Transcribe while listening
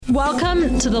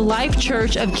Welcome to the Life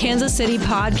Church of Kansas City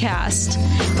podcast.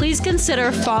 Please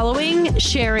consider following,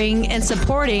 sharing, and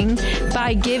supporting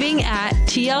by giving at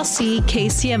tlckcmo.com.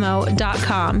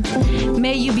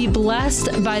 May you be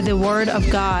blessed by the Word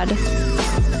of God.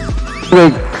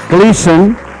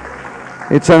 Gleason,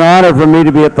 it's an honor for me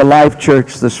to be at the Life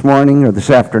Church this morning or this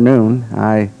afternoon.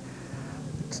 It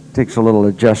takes a little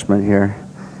adjustment here.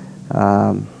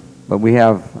 But we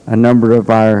have a number of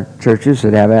our churches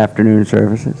that have afternoon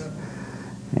services,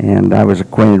 and I was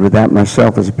acquainted with that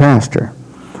myself as a pastor.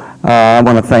 I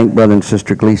want to thank Brother and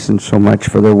Sister Gleason so much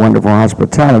for their wonderful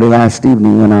hospitality last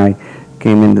evening when I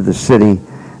came into the city,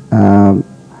 and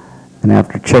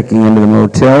after checking into the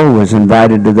motel, was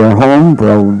invited to their home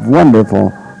for a wonderful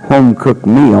home-cooked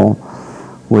meal,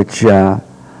 which I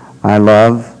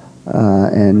love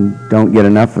and don't get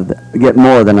enough of. Get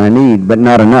more than I need, but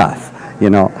not enough, you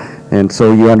know. And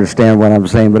so you understand what I'm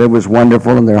saying. But it was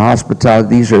wonderful in their hospitality.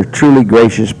 These are truly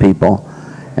gracious people,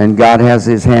 and God has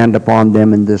his hand upon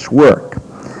them in this work.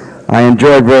 I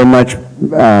enjoyed very much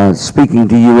speaking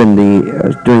to you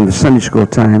during the Sunday school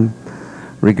time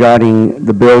regarding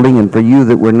the building. And for you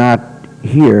that were not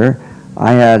here,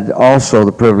 I had also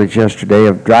the privilege yesterday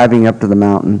of driving up to the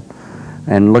mountain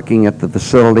and looking at the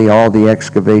facility, all the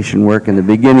excavation work, and the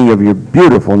beginning of your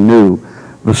beautiful new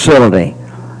facility.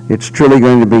 It's truly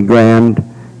going to be grand.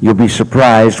 You'll be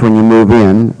surprised when you move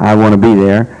in. I want to be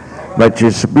there. But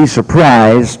just be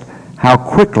surprised how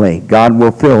quickly God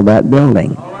will fill that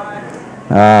building.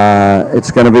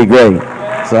 It's going to be great.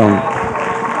 So,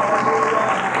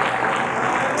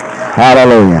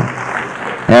 hallelujah.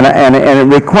 And it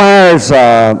requires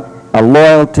a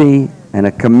loyalty and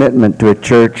a commitment to a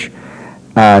church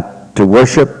to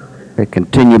worship and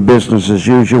continue business as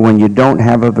usual when you don't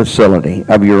have a facility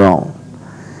of your own.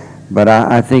 But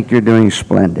I think you're doing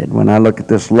splendid. When I look at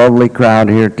this lovely crowd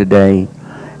here today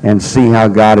and see how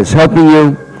God is helping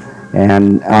you,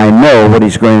 and I know what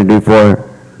he's going to do for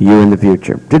you in the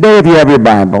future. Today, if you have your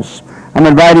Bibles, I'm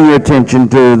inviting your attention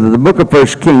to the book of 1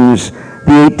 Kings,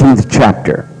 the 18th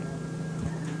chapter.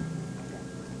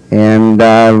 And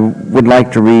I would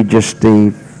like to read just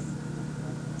a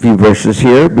few verses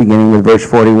here, beginning with verse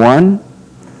 41.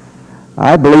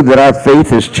 I believe that our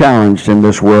faith is challenged in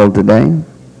this world today.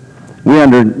 We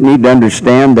need to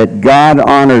understand that God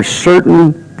honors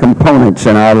certain components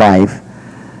in our life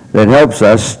that helps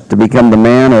us to become the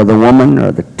man or the woman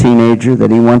or the teenager that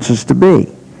he wants us to be.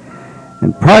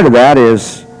 And part of that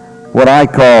is what I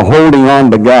call holding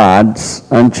on to God's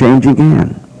unchanging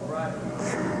hand.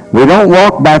 We don't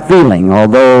walk by feeling,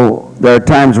 although there are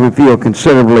times we feel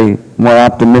considerably more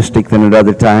optimistic than at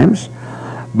other times,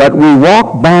 but we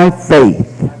walk by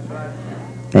faith.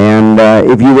 And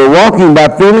if you were walking by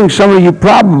feeling, some of you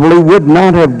probably would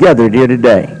not have gathered here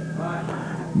today.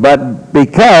 But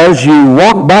because you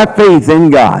walk by faith in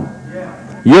God,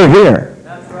 you're here.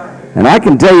 And I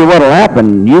can tell you what will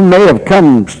happen. You may have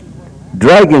come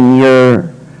dragging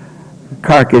your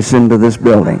carcass into this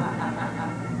building.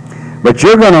 But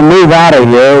you're going to move out of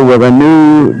here with a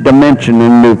new dimension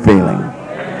and new feeling.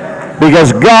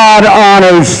 Because God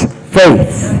honors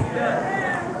faith.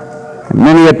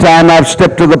 Many a time I've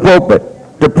stepped to the pulpit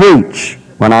to preach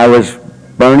when I was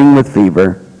burning with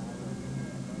fever,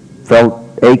 felt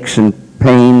aches and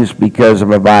pains because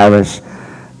of a virus,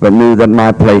 but knew that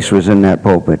my place was in that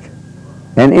pulpit.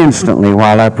 And instantly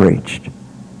while I preached,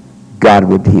 God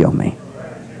would heal me.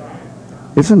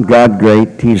 Isn't God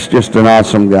great? He's just an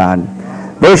awesome God.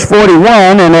 Verse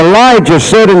 41, and Elijah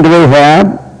said unto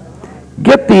Ahab,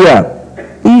 get thee up,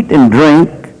 eat and drink,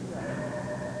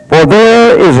 for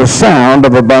there is a sound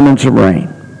of abundance of rain.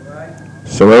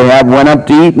 So Ahab went up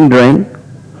to eat and drink.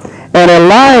 And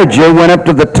Elijah went up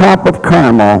to the top of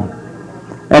Carmel.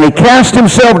 And he cast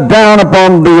himself down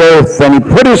upon the earth. And he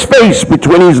put his face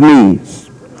between his knees.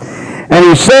 And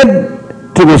he said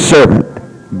to the servant,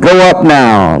 go up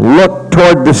now, look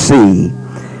toward the sea.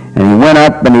 And he went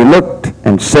up and he looked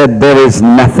and said, there is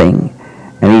nothing.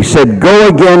 And he said, go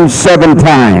again 7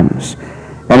 times.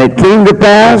 And it came to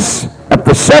pass at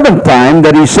the 7th time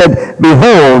that he said,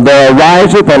 behold, there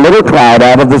ariseth a little cloud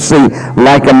out of the sea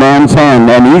like a man's hand.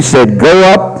 And he said, go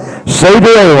up, say to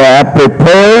Ahab,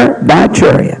 prepare thy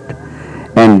chariot,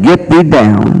 and get thee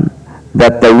down,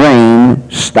 that the rain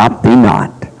stop thee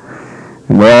not.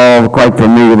 And we're all quite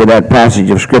familiar with that passage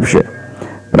of Scripture.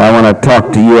 But I want to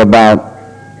talk to you about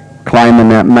climbing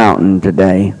that mountain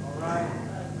today.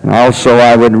 And also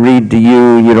I would read to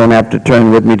you, you don't have to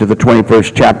turn with me to the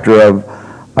 21st chapter of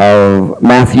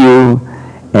Matthew,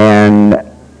 and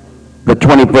the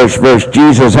 21st verse,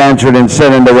 Jesus answered and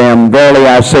said unto them, verily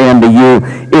I say unto you,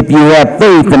 if you have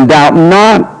faith and doubt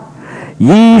not,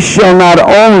 ye shall not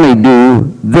only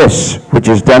do this which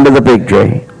is done to the fig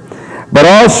tree, but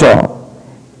also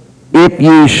if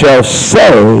ye shall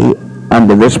say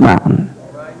unto this mountain,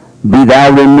 be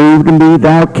thou removed and be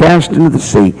thou cast into the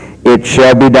sea, it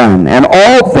shall be done. And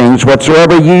all things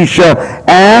whatsoever ye shall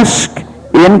ask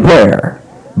in prayer,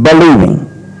 believing,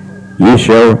 ye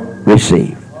shall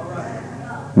receive.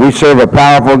 We serve a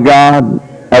powerful God,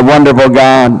 a wonderful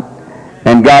God,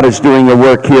 and God is doing a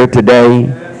work here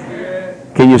today.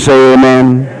 Can you say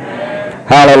amen?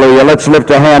 Hallelujah. Let's lift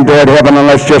a hand toward heaven and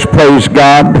let's just praise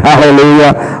God.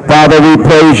 Hallelujah. Father, we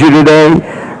praise you today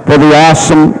for the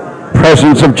awesome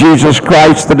presence of Jesus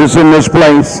Christ that is in this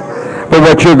place, for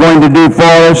what you're going to do for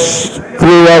us,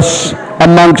 through us,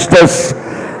 amongst us,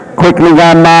 quickening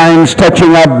our minds,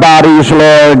 touching our bodies,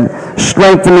 Lord,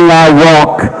 strengthening our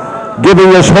walk,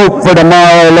 giving us hope for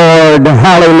tomorrow, Lord.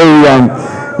 Hallelujah.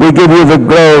 We give you the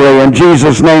glory in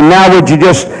Jesus' name. Now would you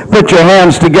just put your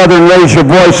hands together and raise your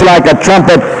voice like a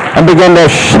trumpet and begin to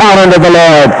shout unto the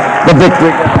Lord the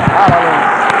victory.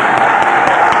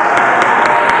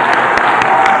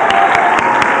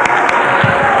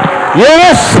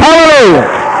 Yes, hallelujah.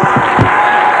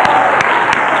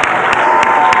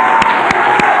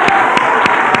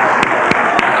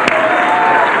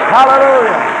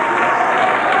 Hallelujah.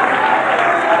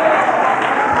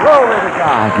 Glory to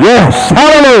God. Yes,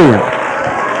 hallelujah.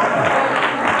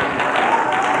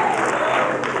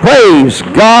 Praise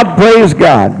God, praise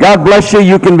God. God bless you.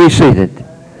 You can be seated.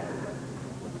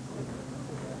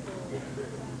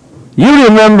 You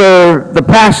remember the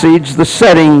passage, the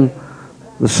setting,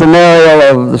 the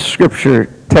scenario of the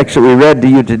scripture text that we read to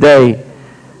you today.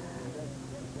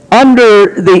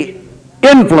 Under the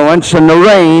influence and the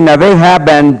reign of Ahab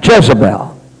and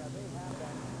Jezebel,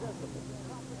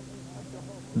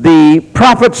 the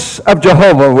prophets of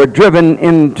Jehovah were driven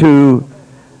into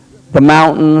the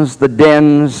mountains, the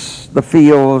dens, the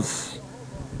fields,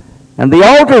 and the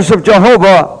altars of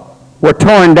Jehovah were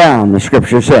torn down, the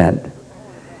scripture said.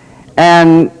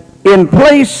 And in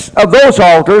place of those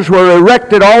altars were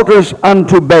erected altars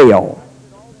unto Baal.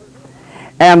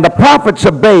 And the prophets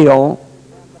of Baal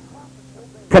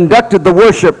conducted the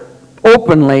worship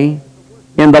openly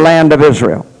in the land of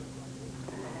Israel,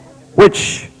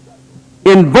 which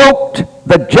invoked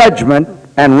the judgment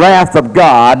and wrath of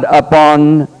God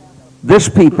upon this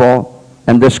people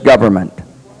and this government.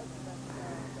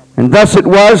 And thus it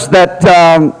was that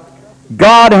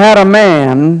God had a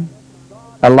man,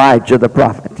 Elijah the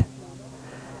prophet.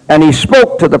 And he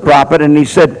spoke to the prophet and he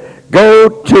said,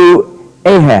 go to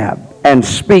Ahab and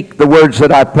speak the words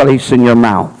that I place in your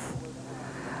mouth.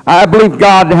 I believe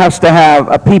God has to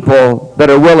have a people that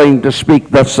are willing to speak,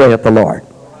 thus saith the Lord.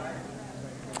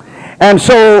 And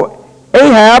so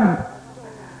Ahab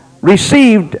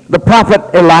received the prophet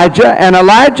Elijah, and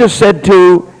Elijah said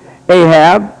to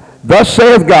Ahab, thus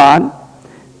saith God,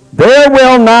 there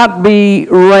will not be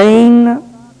rain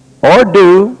or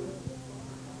dew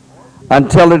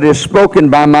until it is spoken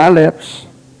by my lips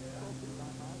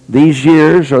these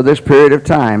years or this period of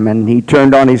time. And he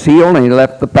turned on his heel and he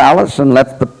left the palace and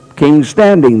left the king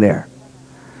standing there.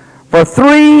 For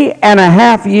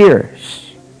 3.5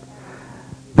 years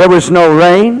there was no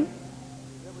rain,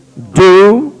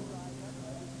 dew,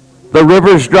 the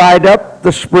rivers dried up,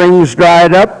 the springs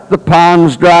dried up, the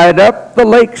ponds dried up, the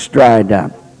lakes dried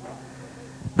up.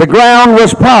 The ground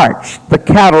was parched, the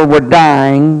cattle were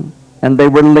dying, and they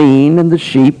were lean, and the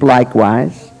sheep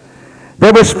likewise.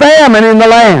 There was famine in the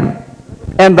land,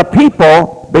 and the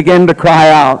people began to cry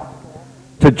out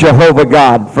to Jehovah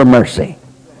God for mercy.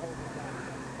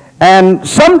 And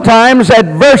sometimes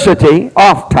adversity,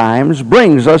 oftentimes,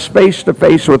 brings us face to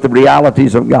face with the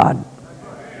realities of God.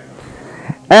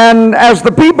 And as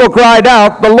the people cried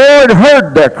out, the Lord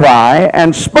heard their cry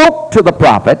and spoke to the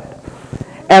prophet.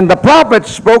 And the prophet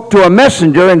spoke to a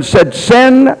messenger and said,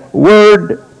 send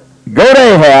word, go to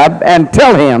Ahab and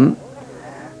tell him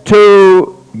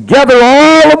to gather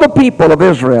all of the people of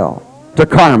Israel to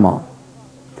Carmel.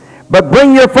 But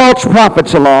bring your false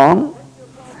prophets along,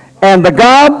 and the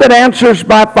God that answers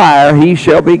by fire, he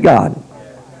shall be God.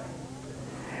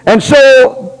 And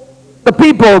so the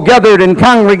people gathered and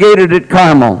congregated at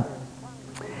Carmel.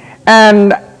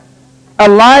 And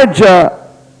Elijah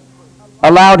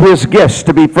allowed his guests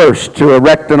to be first to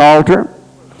erect an altar.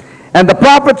 And the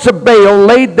prophets of Baal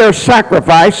laid their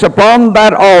sacrifice upon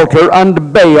that altar unto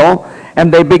Baal,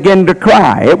 and they began to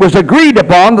cry. It was agreed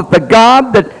upon that the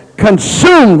God that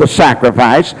consumed the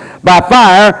sacrifice by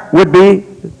fire would be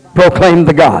proclaimed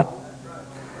the God.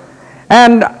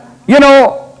 And, you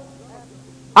know,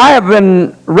 I have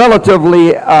been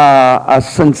relatively a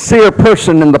sincere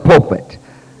person in the pulpit.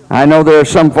 I know there are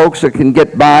some folks that can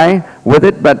get by with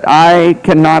it, but I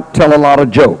cannot tell a lot of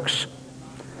jokes.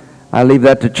 I leave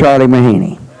that to Charlie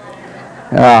Haney.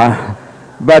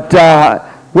 But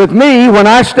with me, when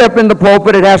I step in the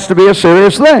pulpit, it has to be a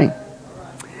serious thing.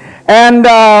 And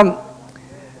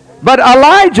but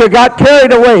Elijah got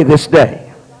carried away this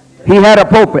day. He had a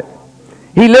pulpit.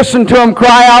 He listened to him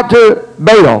cry out to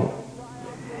Baal.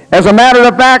 As a matter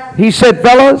of fact, he said,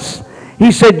 fellas,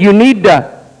 he said, you need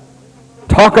to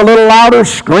talk a little louder,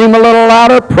 scream a little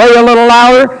louder, pray a little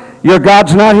louder. Your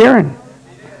God's not hearing.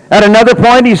 At another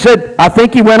point, he said, I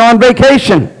think he went on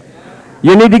vacation.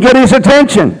 You need to get his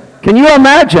attention. Can you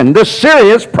imagine this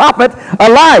serious prophet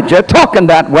Elijah talking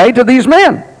that way to these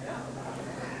men?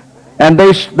 And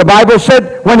the Bible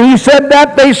said, when he said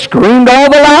that, they screamed all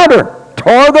the louder,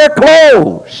 tore their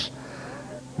clothes.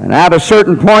 And at a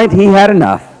certain point, he had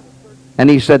enough. And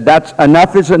he said, that's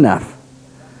enough is enough.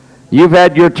 You've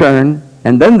had your turn.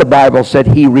 And then the Bible said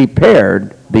he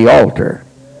repaired the altar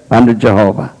unto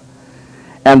Jehovah.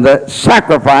 And the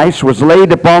sacrifice was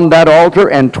laid upon that altar,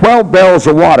 and 12 barrels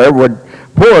of water were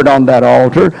poured on that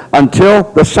altar until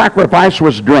the sacrifice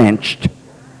was drenched.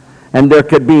 And there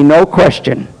could be no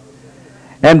question.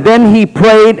 And then he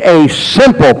prayed a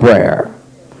simple prayer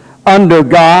unto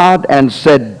God and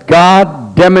said,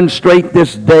 God, demonstrate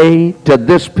this day to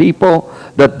this people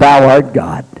that thou art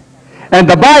God. And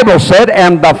the Bible said,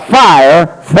 and the fire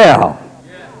fell.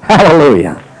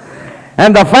 Hallelujah.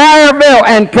 And the fire fell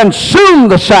and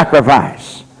consumed the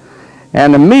sacrifice.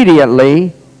 And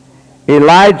immediately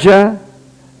Elijah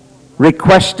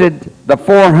requested the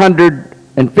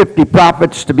 450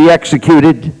 prophets to be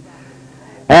executed.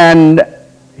 And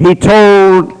he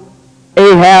told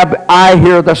Ahab, I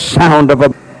hear the sound of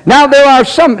a... Now there are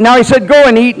some... Now he said, go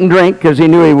and eat and drink, because he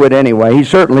knew he would anyway. He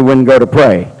certainly wouldn't go to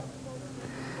pray.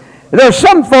 There are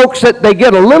some folks that they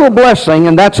get a little blessing,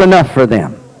 and that's enough for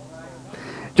them.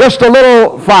 Just a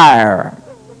little fire.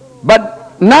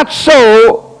 But not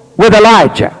so with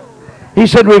Elijah. He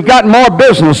said, we've got more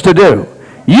business to do.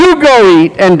 You go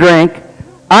eat and drink.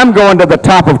 I'm going to the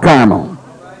top of Carmel.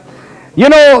 You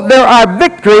know, there are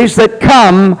victories that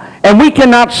come, and we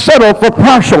cannot settle for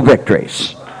partial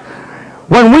victories.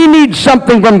 When we need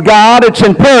something from God, it's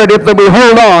imperative that we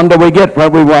hold on till we get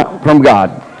what we want from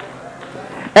God.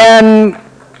 And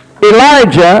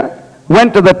Elijah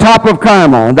went to the top of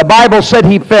Carmel. The Bible said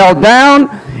he fell down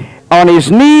on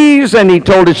his knees, and he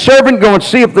told his servant, go and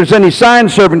see if there's any sign.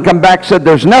 Servant come back, said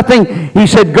there's nothing. He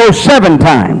said, go 7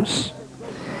 times.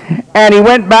 And he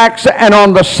went back, and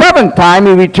on the 7th time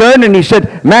he returned, and he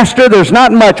said, Master, there's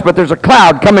not much, but there's a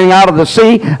cloud coming out of the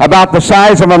sea about the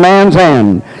size of a man's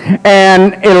hand.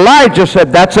 And Elijah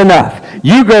said, that's enough.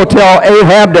 You go tell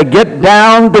Ahab to get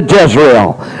down to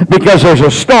Jezreel, because there's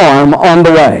a storm on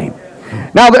the way.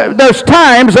 Now, there's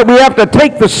times that we have to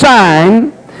take the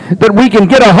sign that we can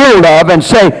get a hold of and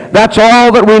say, that's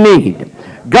all that we need.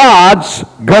 God's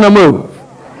going to move.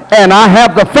 And I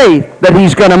have the faith that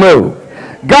he's going to move.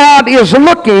 God is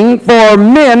looking for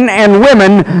men and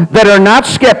women that are not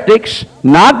skeptics,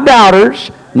 not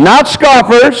doubters, not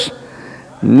scoffers,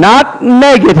 not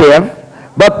negative,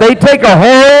 but they take a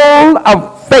hold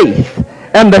of faith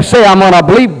and they say, I'm going to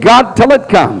believe God till it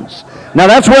comes. Now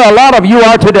that's where a lot of you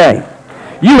are today.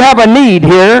 You have a need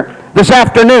here this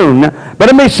afternoon, but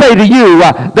let me say to you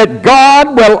that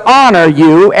God will honor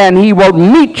you and he will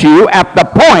meet you at the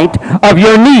point of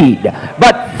your need.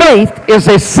 But faith is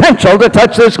essential to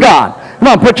touch this God. Come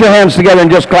on, put your hands together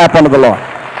and just clap unto the Lord.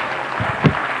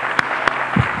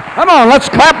 Come on, let's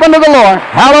clap unto the Lord.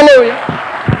 Hallelujah.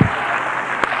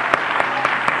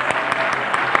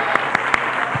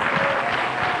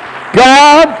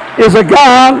 God is a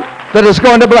God that is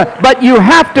going to bless. But you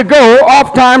have to go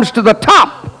oftentimes to the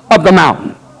top of the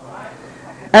mountain.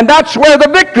 And that's where the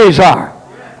victories are.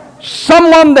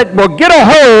 Someone that will get a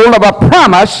hold of a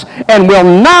promise and will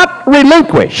not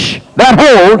relinquish that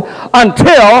hold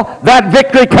until that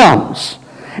victory comes.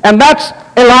 And that's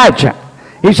Elijah.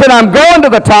 He said, I'm going to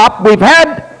the top. We've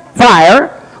had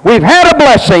fire. We've had a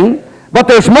blessing. But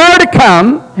there's more to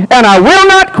come. And I will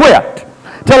not quit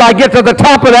till I get to the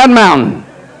top of that mountain.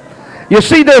 You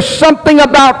see, there's something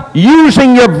about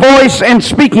using your voice and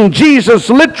speaking. Jesus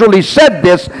literally said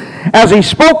this as he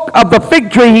spoke of the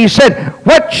fig tree. He said,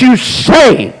 what you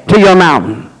say to your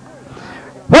mountain,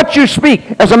 what you speak.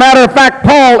 As a matter of fact,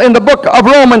 Paul in the book of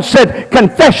Romans said,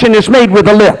 confession is made with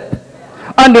the lip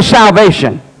unto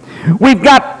salvation. We've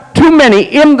got too many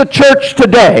in the church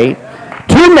today,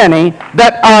 too many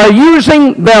that are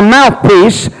using their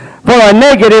mouthpiece for a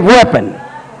negative weapon.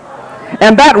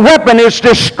 And that weapon is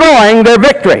destroying their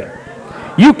victory.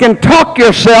 You can talk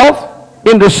yourself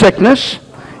into sickness.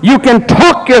 You can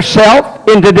talk yourself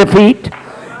into defeat.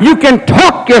 You can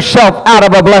talk yourself out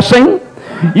of a blessing.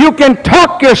 You can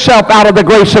talk yourself out of the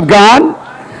grace of God.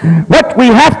 What we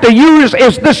have to use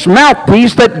is this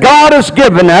mouthpiece that God has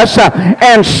given us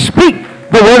and speak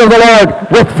the word of the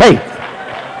Lord with faith.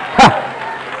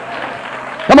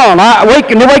 Come on,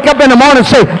 you wake up in the morning and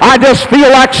say, I just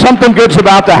feel like something good's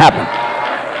about to happen.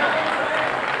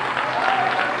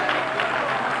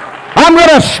 I'm going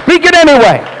to speak it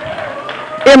anyway.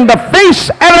 In the face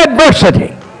of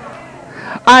adversity,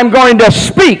 I'm going to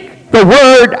speak the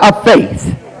word of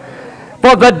faith.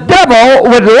 For the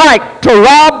devil would like to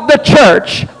rob the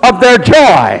church of their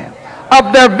joy,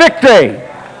 of their victory,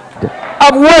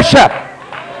 of worship.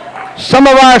 Some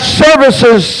of our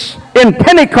services in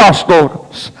Pentecostal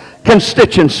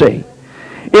constituency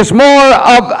is more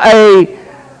of a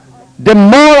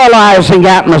demoralizing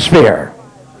atmosphere,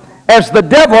 as the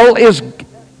devil is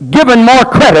given more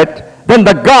credit than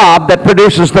the God that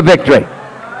produces the victory.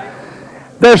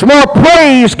 There's more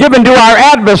praise given to our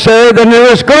adversary than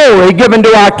there is glory given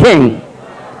to our King.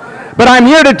 But I'm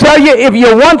here to tell you, if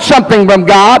you want something from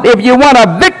God, if you want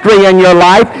a victory in your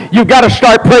life, you've got to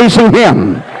start praising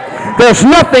Him. There's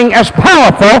nothing as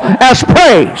powerful as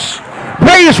praise.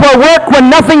 Praise will work when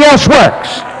nothing else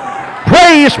works.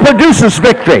 Praise produces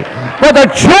victory. For the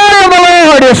joy of the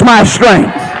Lord is my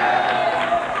strength.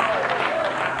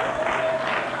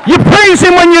 You praise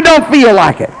Him when you don't feel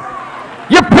like it.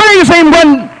 You praise Him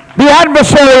when the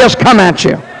adversary has come at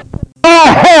you.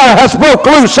 All hell has broke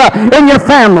loose in your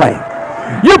family.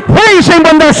 You praise Him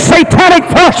when there's satanic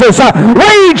forces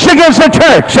raged against the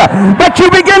church. But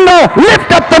you begin to lift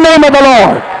up the name of the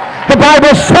Lord. The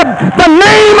Bible said, the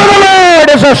name of the Lord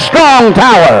is a strong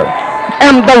tower,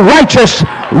 and the righteous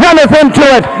runneth into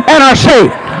it and are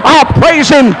safe. I'll praise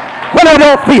Him when I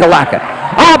don't feel like it.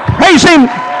 I'll praise Him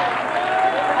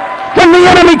when the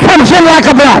enemy comes in like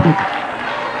a flood.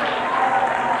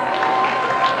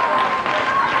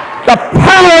 The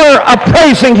power of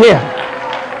praising Him.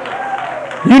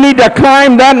 You need to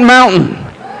climb that mountain,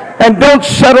 and don't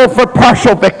settle for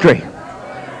partial victory.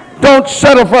 Don't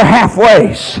settle for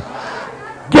halfways.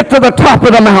 Get to the top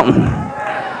of the mountain.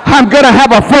 I'm going to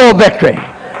have a full victory.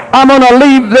 I'm going to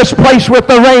leave this place with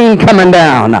the rain coming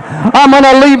down. I'm going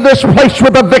to leave this place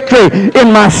with a victory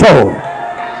in my soul.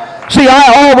 See,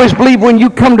 I always believe when you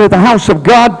come to the house of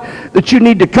God that you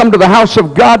need to come to the house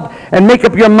of God and make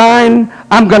up your mind,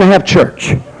 I'm going to have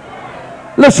church.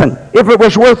 Listen, if it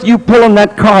was worth you pulling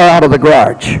that car out of the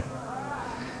garage,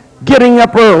 getting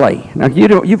up early. Now,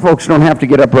 you folks don't have to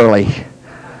get up early,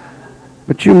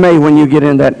 but you may when you get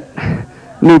in that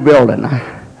new building.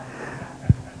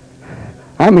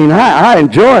 I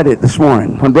enjoyed it this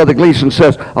morning when Brother Gleason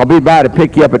says, I'll be by to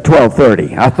pick you up at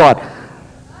 12:30. I thought,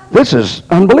 this is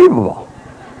unbelievable.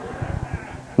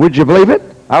 Would you believe it?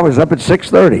 I was up at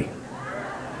 6:30.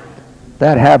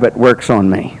 That habit works on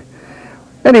me.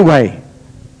 Anyway,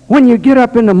 when you get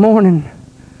up in the morning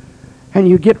and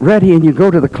you get ready and you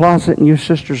go to the closet and your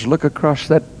sisters look across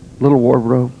that little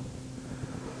wardrobe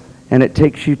and it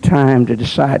takes you time to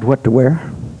decide what to wear,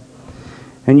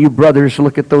 and you brothers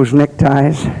look at those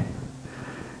neckties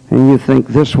and you think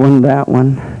this one, that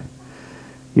one,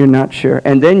 you're not sure.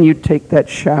 And then you take that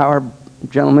shower,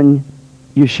 gentlemen,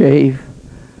 you shave,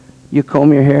 you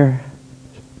comb your hair.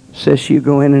 Sis, you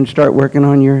go in and start working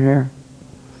on your hair.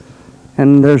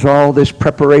 And there's all this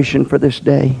preparation for this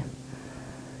day.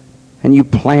 And you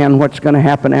plan what's going to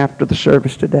happen after the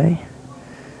service today.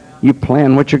 You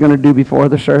plan what you're going to do before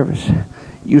the service.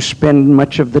 You spend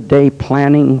much of the day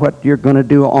planning what you're going to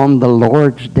do on the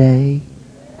Lord's day.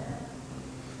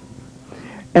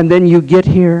 And then you get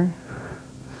here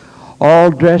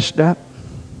all dressed up,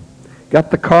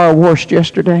 got the car washed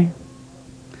yesterday,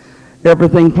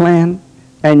 everything planned,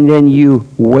 and then you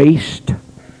waste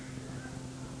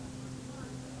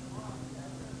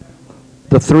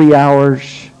the 3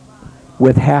 hours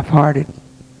with half-hearted.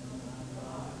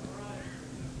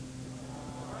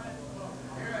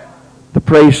 The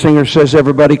praise singer says,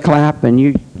 everybody clap, and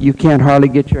you can't hardly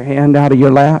get your hand out of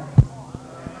your lap.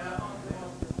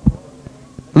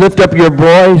 Lift up your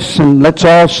voice and let's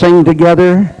all sing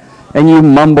together, and you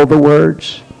mumble the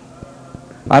words.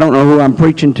 I don't know who I'm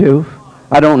preaching to.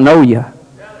 I don't know you.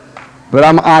 But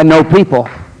I know people.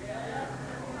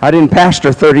 I didn't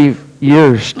pastor 30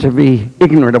 years to be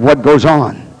ignorant of what goes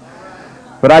on.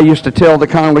 But I used to tell the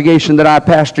congregation that I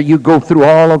pastor, you go through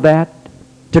all of that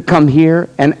to come here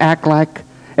and act like,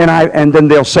 and then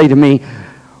they'll say to me,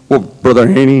 well, Brother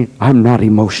Haney, I'm not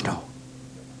emotional.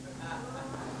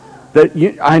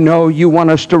 I know you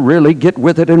want us to really get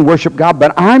with it and worship God,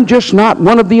 but I'm just not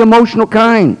one of the emotional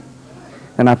kind.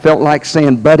 And I felt like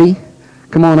saying, buddy,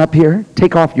 come on up here.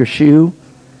 Take off your shoe.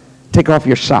 Take off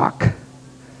your sock.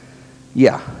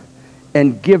 Yeah.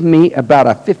 And give me about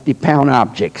a 50-pound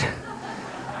object.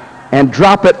 And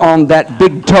drop it on that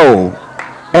big toe.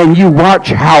 And you watch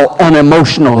how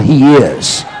unemotional he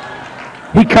is.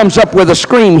 He comes up with a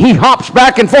scream. He hops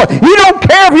back and forth. You don't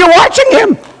care if you're watching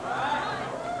him.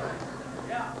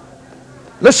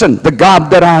 Listen, the God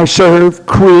that I serve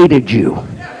created you.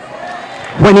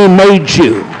 When he made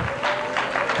you,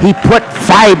 he put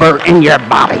fiber in your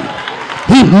body.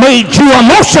 He made you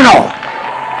emotional.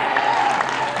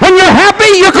 When you're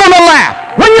happy, you're going to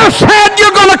laugh. When you're sad,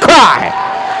 you're going to cry.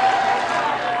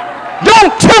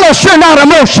 Don't tell us you're not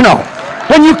emotional.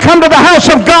 When you come to the house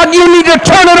of God, you need to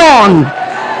turn it on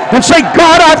and say,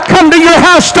 God, I've come to your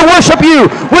house to worship you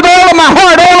with all of my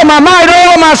heart, all of my might,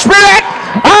 all of my spirit.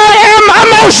 I am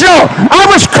emotional. I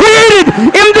was created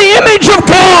in the image of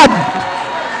God.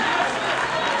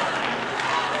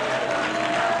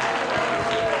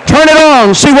 Turn it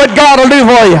on. See what God will do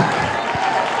for you.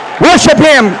 Worship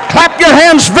him. Clap your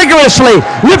hands vigorously.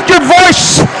 Lift your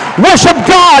voice. Worship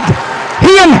God.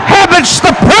 He inhabits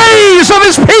the praise of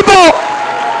his people.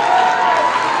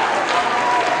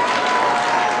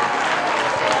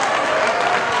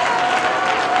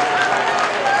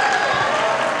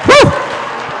 Woo!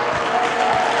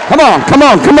 Come on, come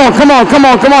on, come on, come on, come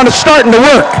on, come on. It's starting to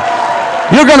work.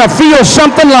 You're going to feel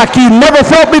something like you never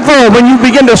felt before when you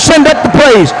begin to send up the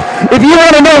praise. If you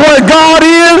want to know where God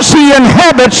is, he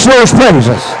inhabits those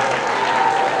praises.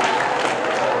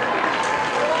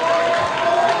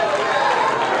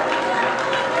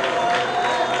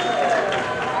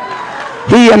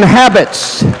 He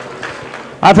inhabits.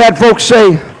 I've had folks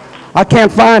say, I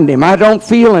can't find him. I don't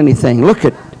feel anything. Look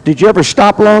at, did you ever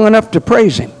stop long enough to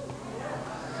praise him?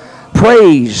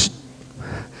 Praise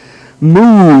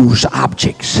moves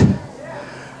objects.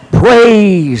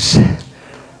 Praise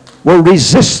will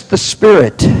resist the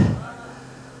spirit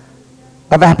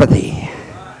of apathy.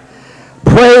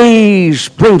 Praise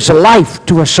brings life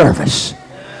to a service.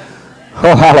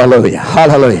 Oh, hallelujah,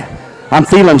 hallelujah. I'm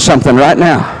feeling something right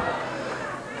now.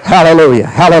 Hallelujah,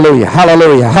 hallelujah,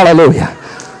 hallelujah, hallelujah.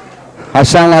 I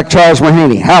sound like Charles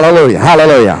Haney. Hallelujah,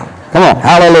 hallelujah. Come on,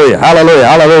 hallelujah, hallelujah,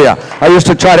 hallelujah. I used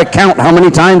to try to count how many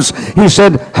times he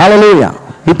said hallelujah.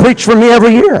 He preached for me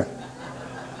every year.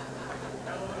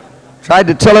 Tried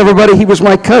to tell everybody he was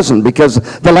my cousin because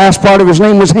the last part of his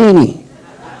name was Haney.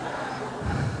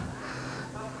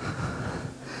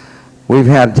 We've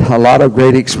had a lot of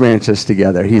great experiences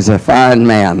together. He's a fine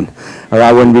man, or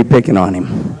I wouldn't be picking on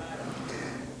him.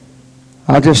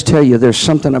 I'll just tell you, there's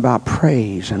something about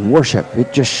praise and worship.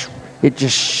 It just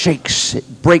shakes,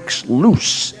 it breaks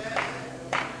loose.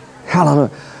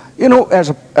 Hallelujah. You know, as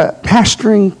a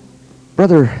pastoring,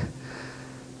 Brother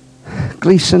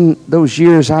Gleason, those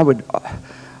years I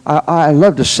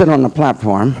loved to sit on the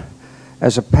platform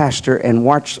as a pastor and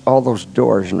watch all those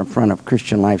doors in the front of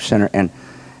Christian Life Center and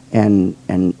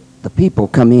the people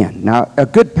come in. Now, a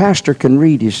good pastor can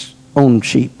read his own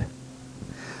sheep.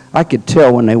 I could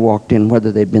tell when they walked in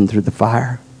whether they'd been through the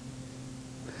fire,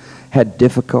 had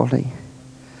difficulty,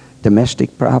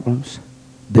 domestic problems,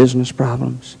 business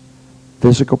problems,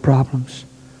 physical problems,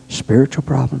 spiritual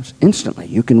problems. Instantly,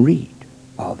 you can read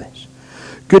all this.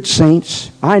 Good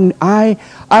saints.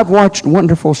 I've watched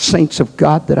wonderful saints of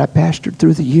God that I pastored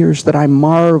through the years that I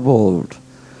marveled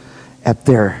at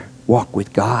their walk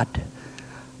with God.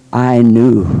 I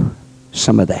knew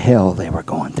some of the hell they were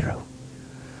going through.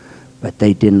 But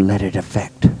they didn't let it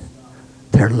affect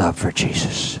their love for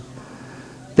Jesus.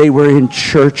 They were in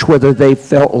church whether they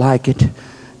felt like it.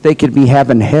 They could be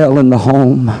having hell in the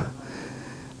home.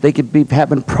 They could be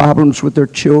having problems with their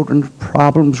children,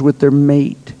 problems with their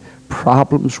mate,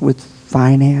 problems with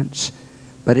finance.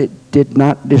 But it did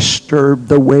not disturb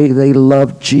the way they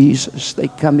loved Jesus. They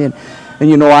come in. And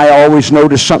you know, I always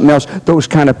notice something else. Those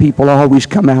kind of people always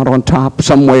come out on top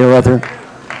some way or other.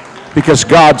 Because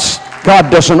God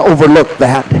doesn't overlook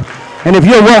that. And if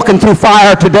you're walking through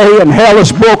fire today and hell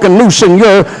is broken loose in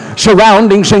your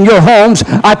surroundings, in your homes,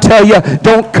 I tell you,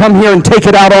 don't come here and take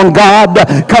it out on God.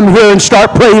 Come here and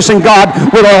start praising God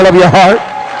with all of your heart.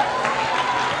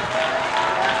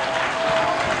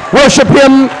 Worship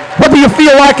him whether you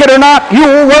feel like it or not. You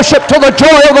will worship till the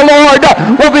joy of the Lord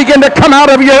will begin to come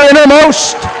out of your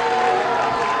innermost.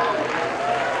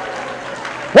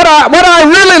 What I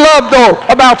really love,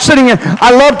 though, about sitting in,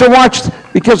 I love to watch,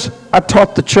 because I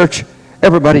taught the church,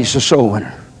 everybody's a soul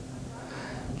winner.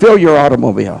 Fill your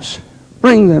automobiles.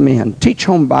 Bring them in. Teach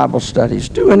home Bible studies.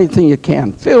 Do anything you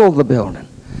can. Fill the building.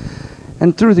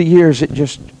 And through the years,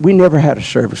 we never had a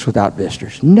service without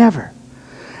visitors. Never.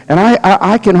 And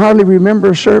I can hardly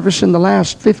remember a service in the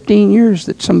last 15 years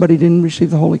that somebody didn't receive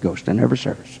the Holy Ghost in every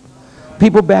service.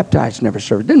 People baptized in every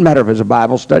service. Didn't matter if it was a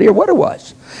Bible study or what it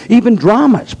was. Even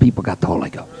dramas, people got the Holy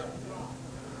Ghost.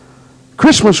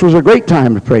 Christmas was a great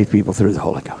time to pray people through the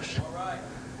Holy Ghost.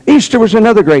 Easter was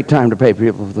another great time to pray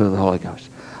people through the Holy Ghost.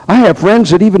 I have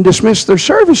friends that even dismissed their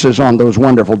services on those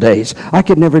wonderful days. I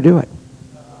could never do it.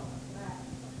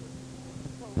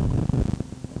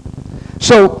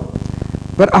 So,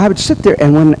 but I would sit there,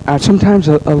 and when sometimes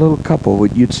a little couple,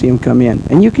 you'd see them come in,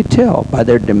 and you could tell by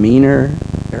their demeanor,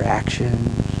 their actions,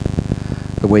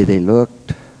 the way they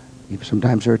looked, even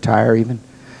sometimes their attire even,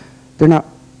 they're not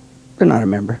a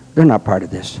member. They're not part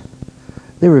of this.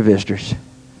 They were visitors.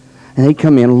 And they'd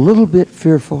come in a little bit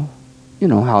fearful, you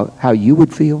know how you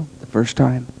would feel the first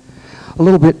time. A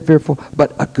little bit fearful,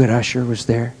 but a good usher was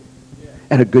there,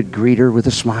 and a good greeter with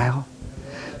a smile.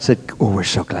 Said, oh, we're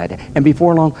so glad. And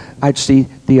before long, I'd see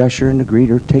the usher and the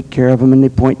greeter take care of them, and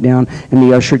they'd point down, and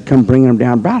the usher would come bringing them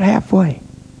down about halfway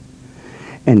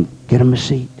and get them a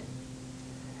seat.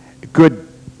 Good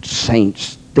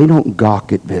saints, they don't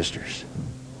gawk at visitors.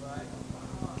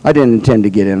 I didn't intend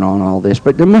to get in on all this,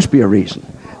 but there must be a reason.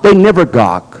 They never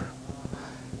gawk.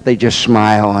 They just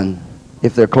smile, and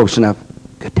if they're close enough,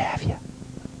 good to have you.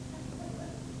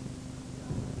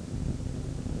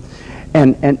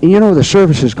 And you know, the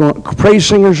service is going, praise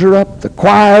singers are up, the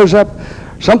choir's up,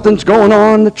 something's going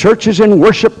on, the church is in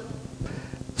worship,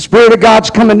 the Spirit of God's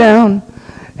coming down,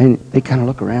 and they kind of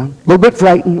look around, a little bit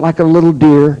frightened, like a little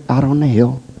deer out on the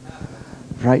hill,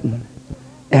 frightened.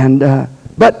 And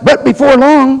but before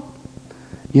long,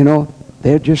 you know,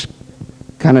 they're just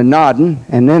kind of nodding,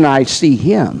 and then I see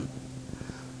him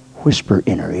whisper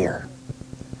in her ear.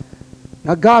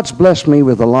 Now, God's blessed me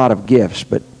with a lot of gifts,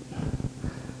 but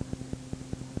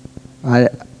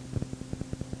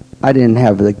I didn't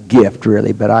have the gift,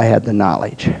 really, but I had the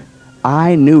knowledge.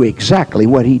 I knew exactly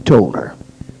what he told her.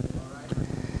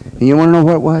 And you want to know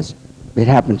what it was? It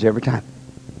happens every time.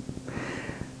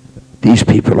 These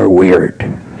people are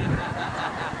weird.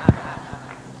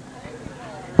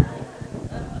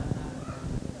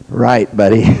 Right,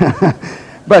 buddy.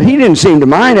 But he didn't seem to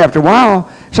mind after a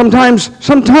while. Sometimes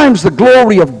the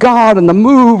glory of God and the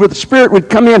move of the Spirit would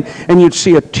come in, and you'd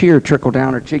see a tear trickle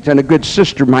down her cheeks, and a good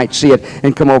sister might see it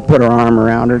and come over, put her arm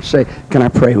around her and say, can I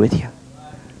pray with you?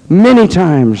 Many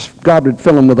times God would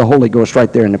fill him with the Holy Ghost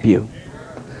right there in the pew.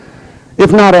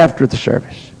 If not after the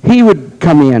service. He would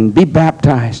come in, be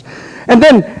baptized. And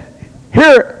then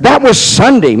here, that was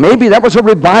Sunday. Maybe that was a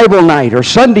revival night or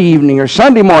Sunday evening or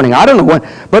Sunday morning. I don't know what.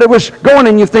 But it was going,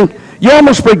 and you think, you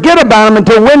almost forget about them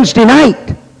until Wednesday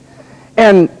night.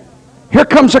 And here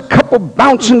comes a couple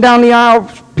bouncing down the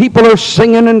aisle. People are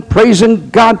singing and praising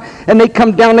God, and they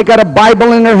come down, they got a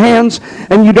Bible in their hands,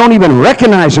 and you don't even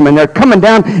recognize them, and they're coming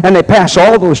down, and they pass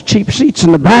all those cheap seats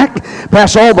in the back,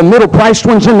 pass all the middle-priced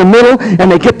ones in the middle,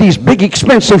 and they get these big,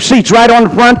 expensive seats right on the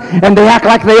front, and they act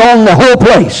like they own the whole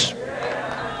place.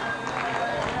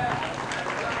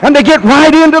 And they get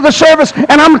right into the service,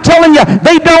 and I'm telling you,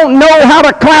 they don't know how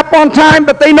to clap on time,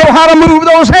 but they know how to move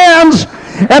those hands.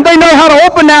 And they know how to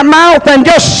open that mouth and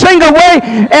just sing away,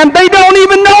 and they don't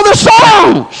even know the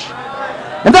songs.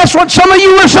 And that's what some of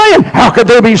you were saying. How could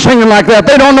they be singing like that?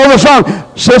 They don't know the song.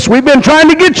 Sis, we've been trying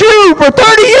to get you for 30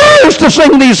 years to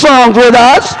sing these songs with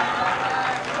us.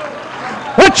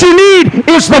 What you need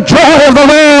is the joy of the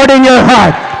Lord in your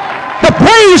heart, the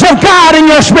praise of God in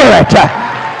your spirit.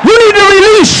 You need to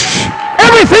release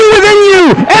everything within you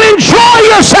and enjoy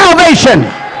your salvation.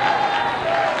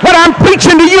 What I'm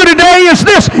preaching to you today is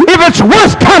this: if it's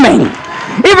worth coming,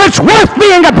 if it's worth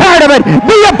being a part of it,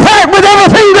 be a part with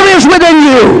everything that is within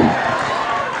you.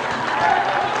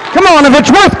 Come on, if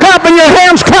it's worth clapping your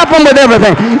hands, clap them with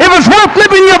everything. If it's worth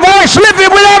lifting your voice, lift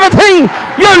it with everything.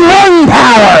 Your lung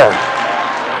power.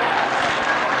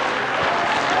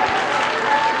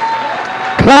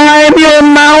 Climb your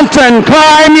mountain,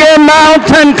 climb your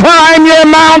mountain, climb your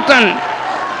mountain.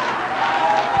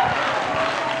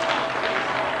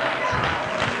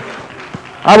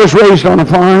 I was raised on a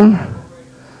farm.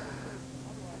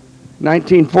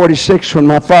 1946, when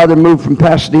my father moved from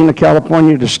Pasadena,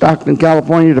 California to Stockton,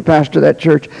 California to pastor that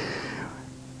church.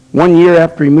 1 year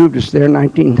after he moved us there,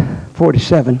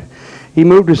 1947, he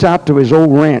moved us out to his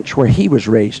old ranch where he was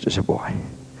raised as a boy.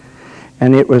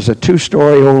 And it was a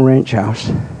 2-story old ranch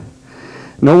house.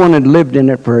 No one had lived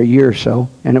in it for a year or so,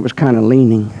 and it was kind of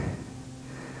leaning.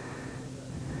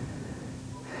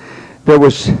 There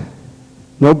was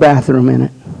no bathroom in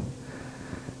it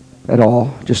at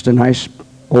all. Just a nice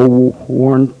old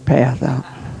worn path out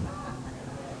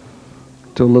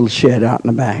to a little shed out in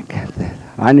the back.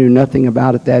 I knew nothing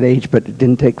about it at that age, but it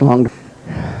didn't take long.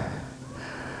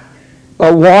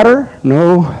 Water,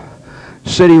 no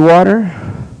city water,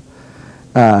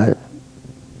 no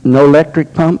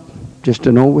electric pump, just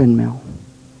an old windmill.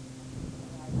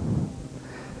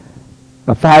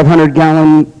 A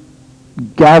 500-gallon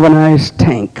galvanized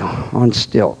tank on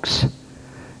stilts.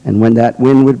 And when that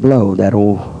wind would blow, that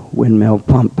old windmill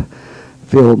pump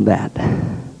filled that.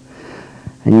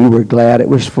 And you were glad it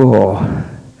was full,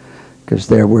 because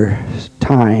there were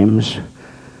times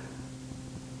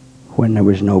when there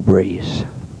was no breeze.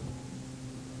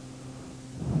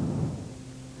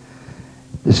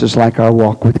 This is like our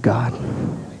walk with God.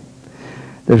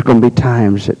 There's going to be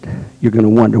times that you're going to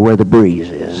wonder where the breeze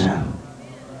is.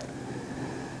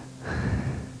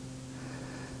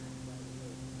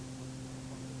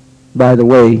 By the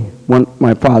way,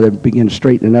 my father began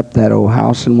straightening up that old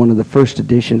house, and one of the first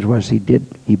additions was he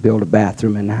built a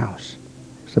bathroom in the house.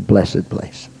 It's a blessed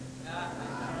place.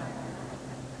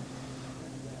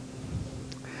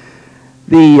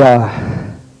 The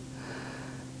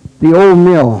old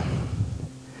mill,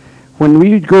 when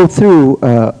we'd go through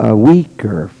a week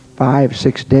or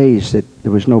 5-6 days that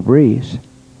there was no breeze,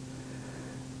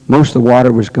 most of the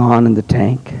water was gone in the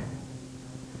tank.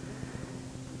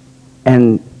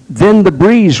 And then the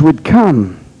breeze would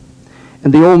come,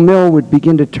 and the old mill would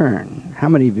begin to turn. How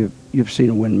many of you've seen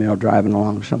a windmill driving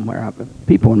along somewhere?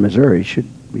 People in Missouri should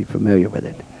be familiar with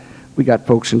it. We got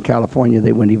folks in California,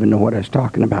 they wouldn't even know what I was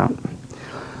talking about.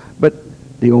 But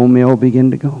the old mill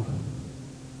began to go.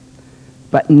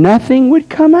 But nothing would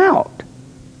come out.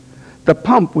 The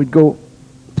pump would go,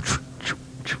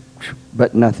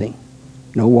 but nothing.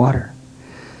 No water.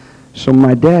 So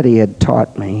my daddy had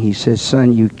taught me, he says,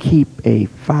 son, you keep a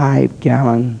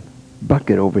 5-gallon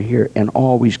bucket over here and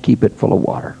always keep it full of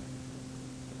water,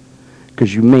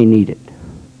 because you may need it.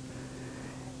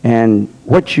 And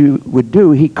what you would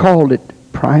do, he called it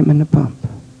priming the pump.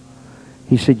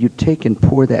 He said you take and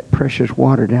pour that precious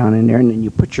water down in there, and then you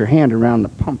put your hand around the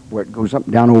pump where it goes up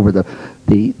and down over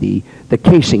the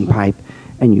casing pipe,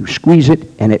 and you squeeze it,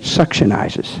 and it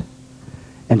suctionizes.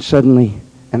 And suddenly,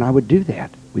 and I would do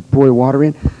that. We'd pour the water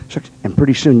in, and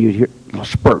pretty soon you'd hear a little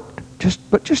spurt,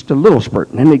 just a little spurt,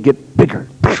 and then it'd get bigger.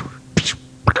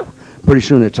 Pretty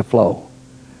soon it's a flow.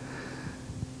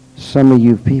 Some of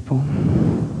you people,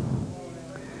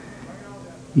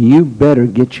 you better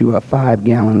get you a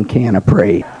 5-gallon can of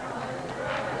praise.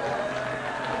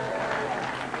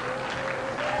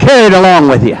 Carry it along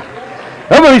with you.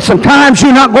 There'll be some times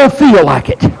you're not going to feel like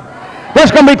it.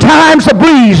 There's going to be times the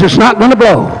breeze is not going to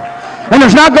blow. And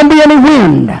there's not going to be any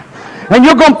wind. And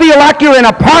you're going to feel like you're in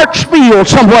a parched field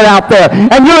somewhere out there,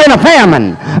 and you're in a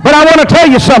famine. But I want to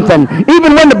tell you something.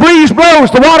 Even when the breeze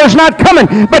blows, the water's not coming.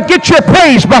 But get your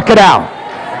praise bucket out.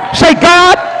 Say,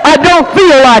 God, I don't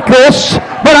feel like this,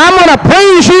 but I'm going to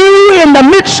praise you in the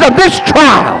midst of this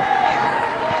trial.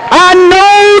 I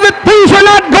know that things are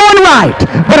not going right,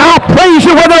 but I'll praise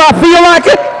you whether I feel like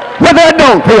it, whether I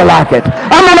don't feel like it.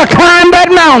 I'm going to climb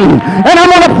that mountain, and I'm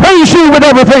going to praise you with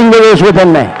everything there is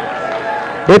within me.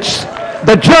 It's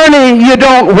the journey. You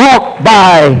don't walk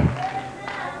by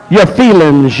your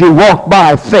feelings. You walk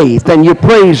by faith, and you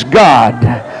praise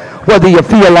God whether you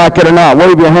feel like it or not.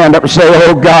 Wave your hand up and say,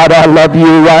 oh God, I love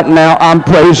you right now. I'm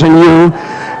praising you.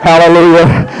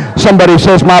 Hallelujah. Somebody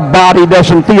says, my body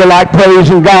doesn't feel like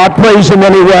praising God. Praise him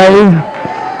anyway.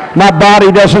 My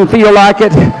body doesn't feel like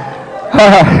it.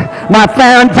 My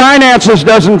finances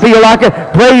doesn't feel like it.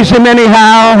 Praise him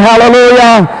anyhow.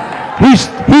 Hallelujah.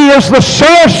 He is the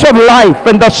source of life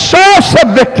and the source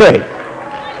of victory.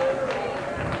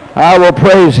 I will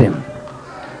praise him.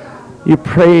 You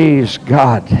praise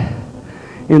God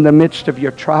in the midst of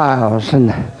your trials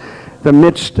and the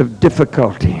midst of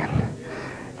difficulty.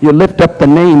 You lift up the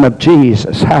name of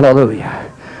Jesus. Hallelujah.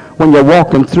 When you're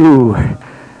walking through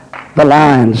the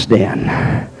lion's den.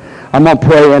 I'm going to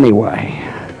pray anyway.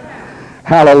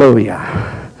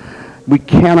 Hallelujah. We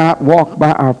cannot walk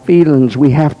by our feelings. We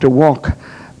have to walk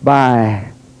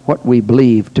by what we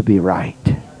believe to be right.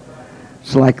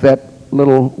 It's like that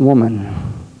little woman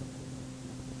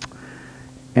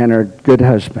and her good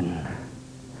husband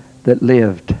that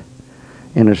lived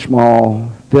in a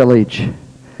small village.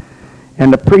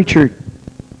 And the preacher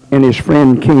and his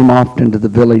friend came often to the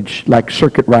village like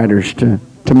circuit riders to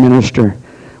minister.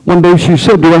 One day she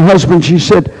said to her husband, she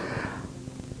said,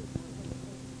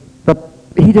 but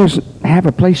he doesn't have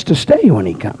a place to stay when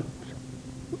he comes.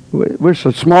 We're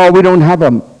so small, we don't have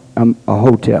a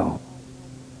hotel,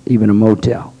 even a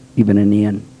motel, even an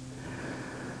inn.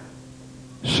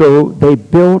 So they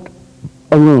built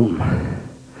a room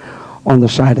on the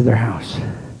side of their house.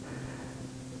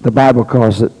 The Bible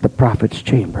calls it the prophet's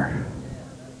chamber.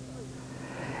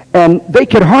 And they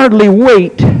could hardly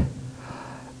wait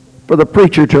for the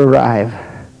preacher to arrive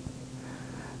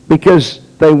because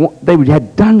they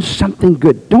had done something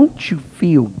good. Don't you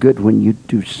feel good when you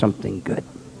do something good?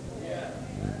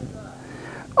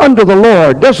 Under the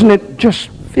Lord, doesn't it just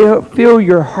fill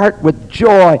your heart with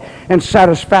joy and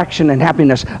satisfaction and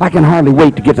happiness? I can hardly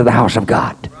wait to get to the house of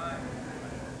God.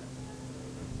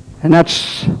 And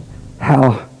that's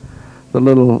how the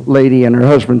little lady and her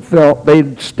husband felt.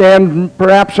 They'd stand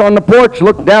perhaps on the porch,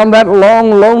 look down that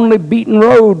long, lonely, beaten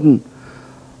road, and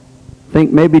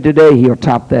think maybe today he'll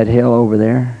top that hill over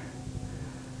there.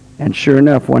 And sure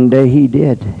enough, one day he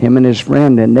did, him and his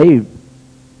friend, and they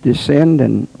descend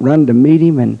and run to meet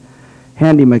him and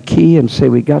hand him a key and say,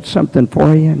 we got something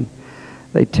for you. And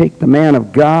they take the man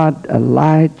of God,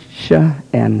 Elijah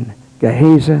and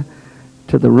Gehazi,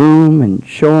 to the room and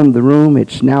show him the room.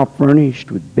 It's now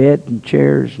furnished with bed and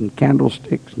chairs and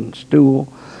candlesticks and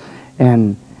stool.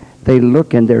 And they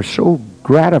look and they're so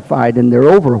gratified and they're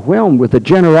overwhelmed with the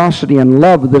generosity and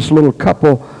love of this little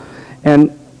couple.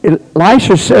 And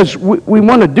Elisha says, we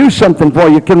want to do something for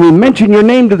you. Can we mention your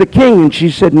name to the king? And she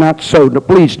said, not so. No,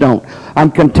 please don't.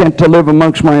 I'm content to live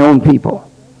amongst my own people.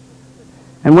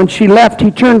 And when she left, he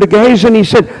turned to Gehazi and he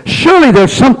said, surely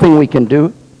there's something we can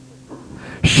do.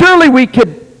 Surely we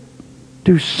could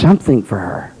do something for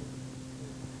her.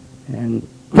 And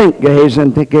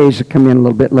Gehazi come in a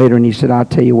little bit later and he said, I'll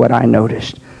tell you what I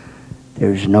noticed.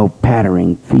 There's no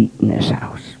pattering feet in this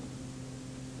house.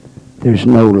 There's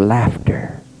no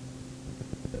laughter.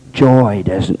 Joy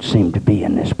doesn't seem to be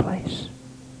in this place.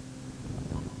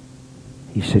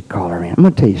 He said, call her in. I'm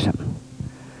going to tell you something.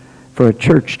 For a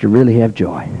church to really have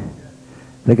joy,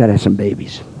 they got to have some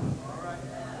babies.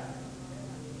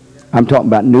 I'm talking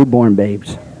about newborn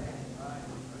babes.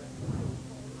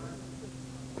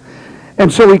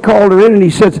 And so he called her in and he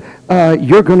says,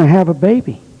 you're going to have a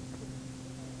baby.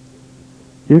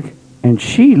 And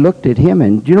she looked at him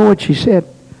and do you know what she said?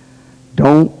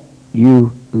 Don't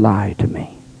you lie to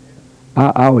me.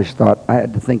 I always thought I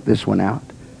had to think this one out.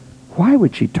 Why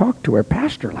would she talk to her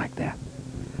pastor like that?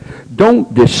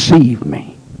 Don't deceive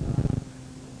me.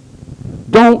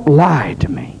 Don't lie to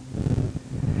me.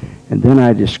 And then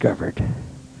I discovered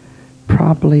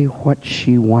probably what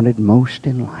she wanted most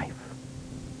in life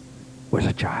was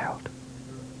a child.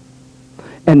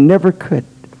 And never could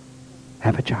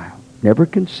have a child. Never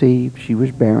conceived. She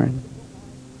was barren.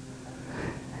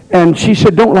 And she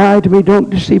said, don't lie to me. Don't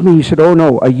deceive me. He said, oh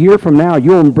no, a year from now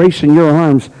you'll embrace in your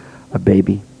arms a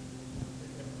baby.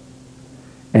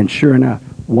 And sure enough,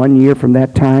 1 year from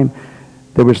that time,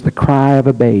 there was the cry of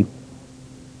a babe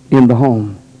in the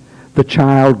home. The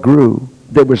child grew.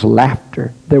 There was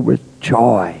laughter. There was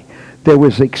joy. There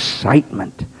was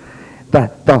excitement.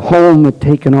 The home had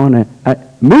taken on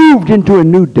moved into a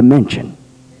new dimension.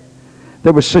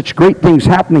 There were such great things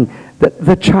happening that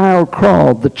the child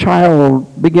crawled. The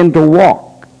child began to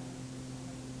walk.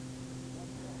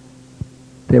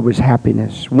 There was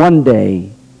happiness. One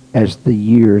day, as the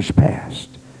years passed,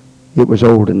 it was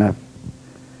old enough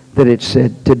that it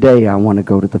said, today I want to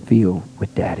go to the field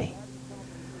with Daddy.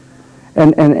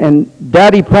 And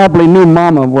Daddy probably knew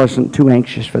Mama wasn't too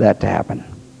anxious for that to happen.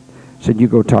 Said, you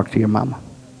go talk to your Mama.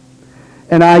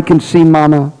 And I can see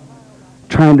Mama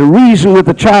trying to reason with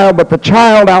the child, but the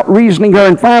child out-reasoning her.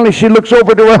 And finally she looks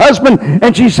over to her husband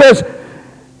and she says,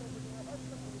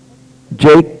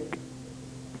 Jake.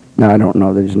 Now, I don't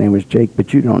know that his name was Jake,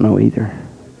 but you don't know either.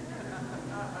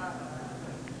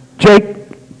 Jake,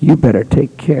 you better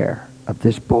take care of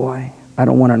this boy. I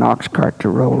don't want an ox cart to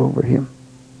roll over him.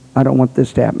 I don't want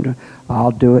this to happen to him.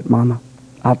 I'll do it, Mama.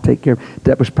 I'll take care of it.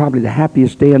 That was probably the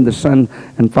happiest day in the son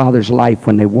and father's life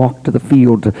when they walked to the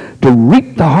field to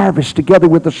reap the harvest together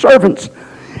with the servants.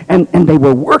 And they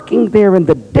were working there, and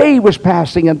the day was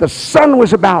passing, and the sun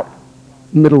was about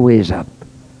middle ways up.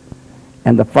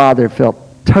 And the father felt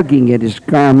tugging at his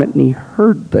garment, and he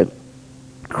heard the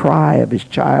cry of his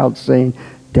child saying,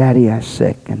 Daddy, I'm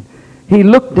sick. And he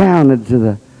looked down into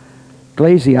the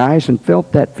glazy eyes and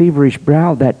felt that feverish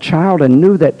brow of that child and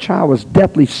knew that child was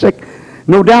deathly sick.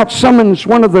 No doubt summons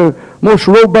one of the most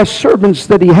robust servants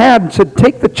that he had and said,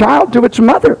 take the child to its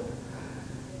mother.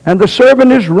 And the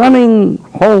servant is running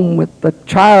home with the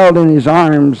child in his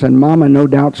arms, and Mama no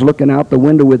doubt's looking out the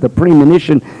window with a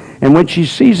premonition. And when she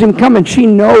sees him coming, she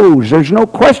knows, there's no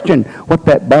question what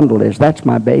that bundle is. That's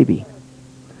my baby.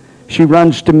 She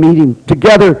runs to meet him.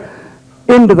 Together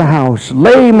into the house,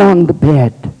 lay him on the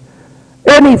bed.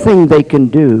 Anything they can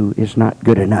do is not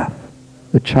good enough.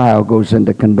 The child goes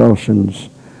into convulsions.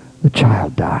 The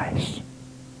child dies.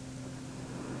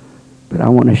 But I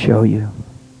want to show you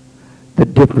the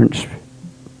difference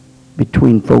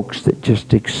between folks that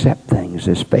just accept things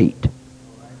as fate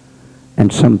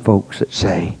and some folks that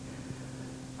say,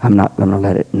 I'm not going to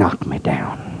let it knock me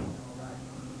down.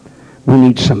 We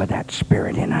need some of that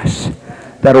spirit in us.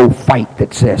 That old fight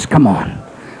that says, come on,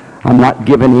 I'm not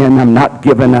giving in, I'm not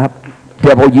giving up.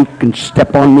 Devil, you can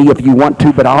step on me if you want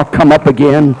to, but I'll come up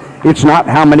again. It's not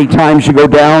how many times you go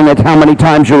down, it's how many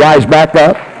times you rise back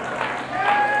up.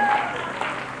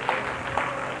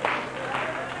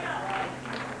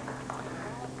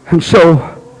 And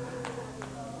so,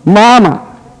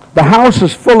 Mama, the house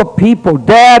is full of people.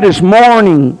 Dad is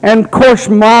mourning. And of course,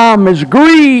 Mom is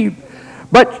grieved.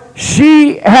 But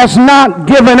she has not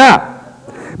given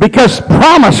up because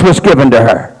promise was given to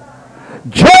her.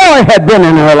 Joy had been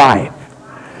in her life.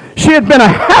 She had been a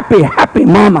happy, happy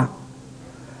mama.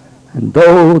 And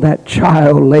though that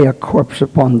child lay a corpse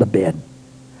upon the bed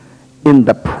in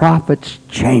the prophet's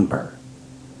chamber,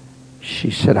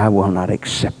 she said, I will not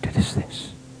accept it as this.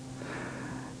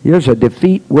 There's a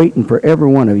defeat waiting for every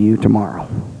one of you tomorrow.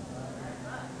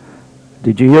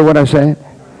 Did you hear what I said?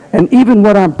 And even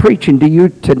what I'm preaching to you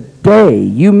today,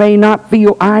 you may not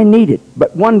feel I need it,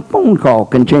 but one phone call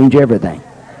can change everything.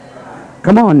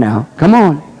 Come on now, come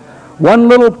on. One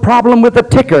little problem with a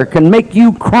ticker can make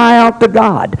you cry out to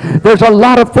God. There's a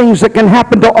lot of things that can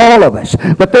happen to all of us,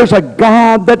 but there's a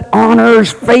God that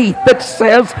honors faith that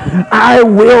says, I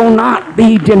will not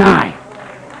be denied.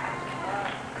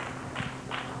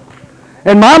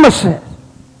 And Mama said,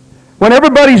 when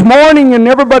everybody's mourning and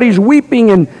everybody's weeping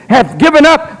and have given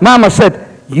up, Mama said,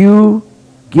 you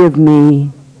give me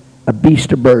a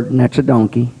beast of burden, that's a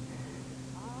donkey.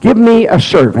 Give me a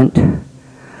servant.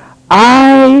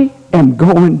 I am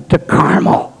going to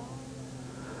Carmel.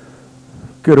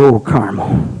 Good old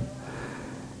Carmel.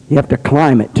 You have to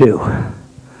climb it too.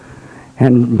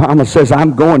 And Mama says,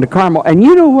 I'm going to Carmel. And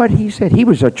you know what he said? He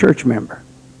was a church member.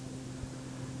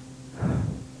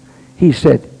 He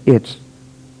said,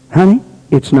 honey,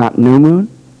 it's not new moon,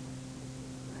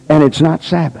 and it's not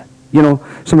Sabbath. You know,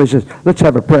 somebody says, let's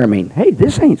have a prayer meeting. Hey,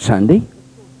 this ain't Sunday.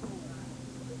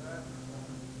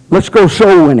 Let's go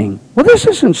soul winning. Well, this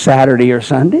isn't Saturday or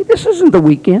Sunday. This isn't the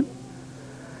weekend.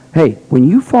 Hey, when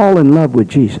you fall in love with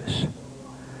Jesus,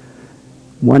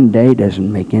 one day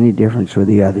doesn't make any difference with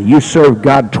the other. You serve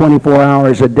God 24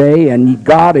 hours a day, and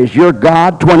God is your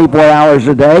God 24 hours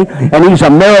a day, and He's a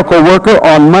miracle worker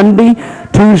on Monday,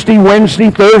 Tuesday, Wednesday,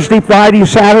 Thursday, Friday,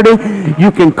 Saturday. You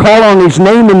can call on His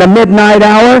name in the midnight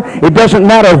hour. It doesn't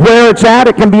matter where it's at.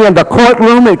 It can be in the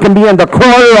courtroom. It can be in the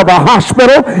corner of a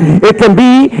hospital. It can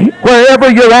be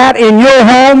wherever you're at in your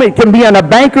home. It can be in a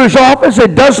banker's office.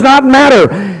 It does not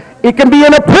matter. It can be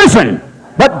in a prison,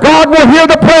 but God will hear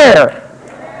the prayer.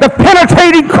 The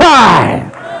penetrating cry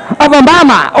of a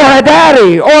mama or a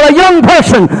daddy or a young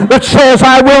person that says,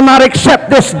 I will not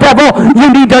accept this devil.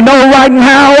 You need to know right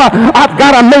now, I've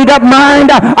got a made-up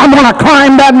mind. I'm going to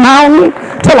climb that mountain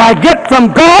till I get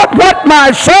from God what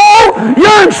my soul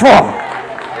yearns for.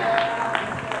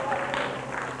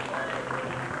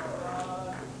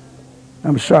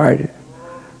 I'm sorry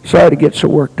to get so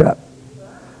worked up,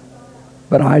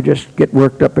 but I just get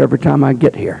worked up every time I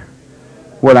get here.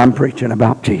 What I'm preaching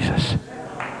about Jesus.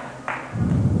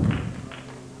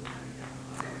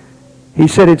 He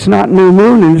said, it's not new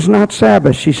moon and it's not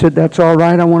Sabbath. She said, that's all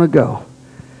right, I want to go.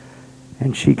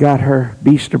 And she got her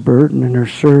beast of burden and her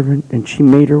servant, and she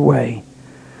made her way.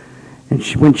 And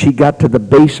when she got to the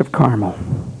base of Carmel,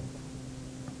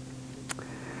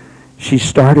 she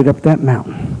started up that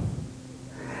mountain.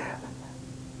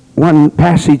 One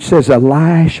passage says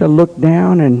Elisha looked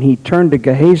down and he turned to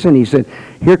Gehazi and he said,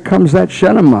 here comes that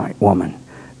Shunammite woman.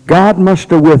 God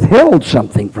must have withheld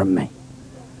something from me.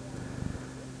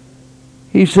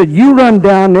 He said, you run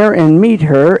down there and meet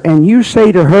her and you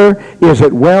say to her, is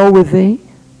it well with thee?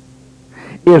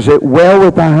 Is it well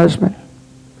with thy husband?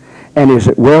 And is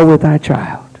it well with thy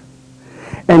child?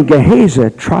 And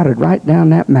Gehazi trotted right down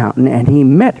that mountain and he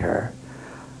met her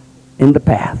in the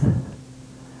path.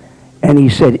 And he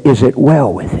said, is it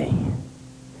well with thee?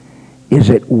 Is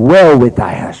it well with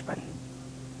thy husband?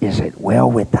 Is it well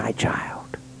with thy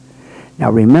child?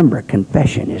 Now remember,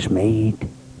 confession is made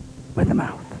with the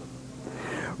mouth.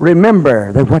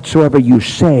 Remember that whatsoever you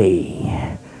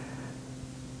say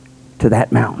to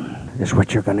that mountain is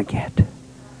what you're going to get.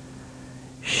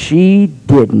 She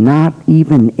did not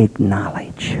even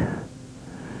acknowledge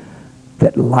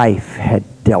that life had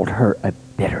dealt her a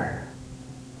bitter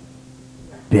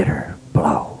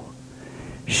blow.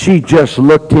 She just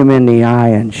looked him in the eye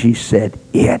and she said,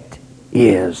 it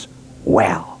is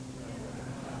well.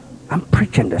 I'm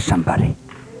preaching to somebody.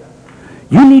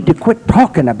 You need to quit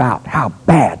talking about how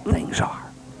bad things are.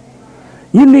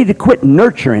 You need to quit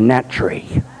nurturing that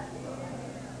tree.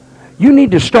 You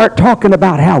need to start talking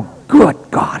about how good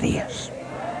God is.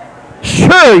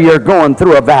 Sure, you're going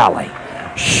through a valley.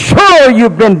 Sure,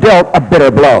 you've been dealt a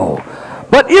bitter blow.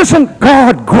 But isn't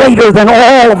God greater than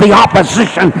all of the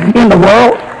opposition in the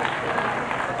world?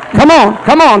 Come on,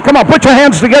 come on, come on. Put your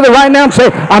hands together right now and say,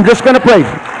 I'm just going to praise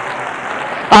Him.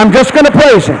 I'm just going to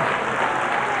praise Him.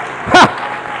 Ha!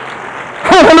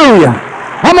 Hallelujah.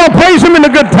 I'm going to praise Him in the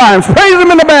good times. Praise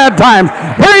Him in the bad times.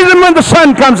 Praise Him when the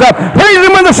sun comes up. Praise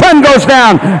Him when the sun goes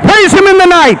down. Praise Him in the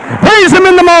night. Praise Him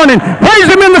in the morning. Praise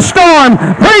Him in the storm.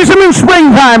 Praise Him in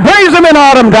springtime. Praise Him in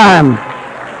autumn time.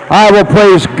 I will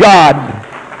praise God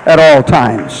at all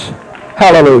times.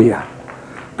 Hallelujah.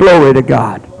 Glory to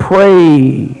God.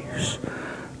 Praise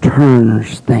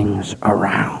turns things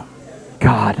around.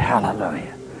 God,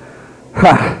 hallelujah.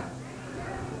 Ha.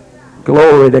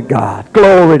 Glory to God.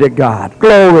 Glory to God.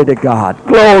 Glory to God.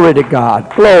 Glory to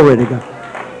God. Glory to God.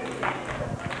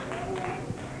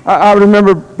 I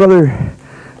remember Brother,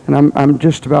 and I'm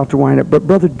just about to wind up, but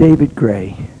Brother David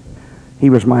Gray, he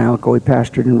was my uncle. He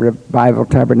pastored in Revival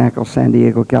Tabernacle, San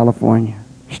Diego, California.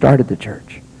 Started the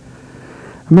church.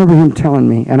 I remember him telling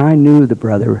me, and I knew the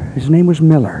brother. His name was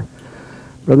Miller.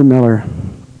 Brother Miller.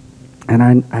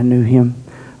 And I knew him,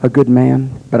 a good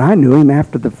man, but I knew him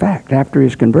after the fact, after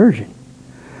his conversion.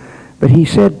 But he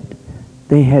said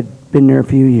they had been there a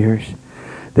few years.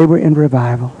 They were in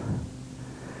revival.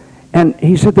 And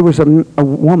he said there was a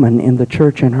woman in the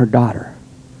church and her daughter.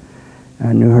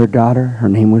 I knew her daughter. Her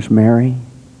name was Mary.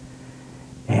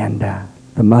 And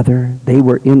the mother, they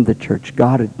were in the church.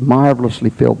 God had marvelously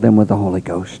filled them with the Holy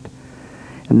Ghost.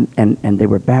 And they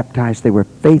were baptized. They were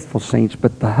faithful saints.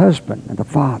 But the husband and the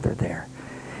father there,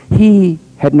 he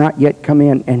had not yet come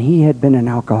in, and he had been an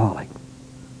alcoholic.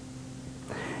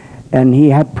 And he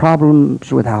had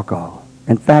problems with alcohol.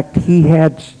 In fact, he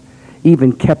had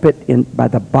even kept it in by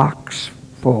the box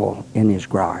full in his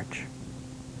garage.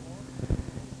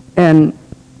 And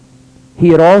he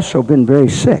had also been very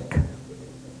sick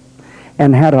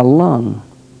and had a lung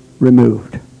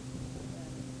removed.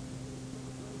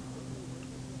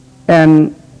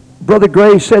 And Brother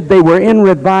Gray said they were in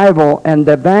revival, and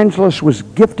the evangelist was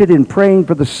gifted in praying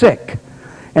for the sick.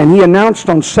 And he announced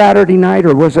on Saturday night,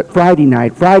 or was it Friday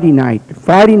night? Friday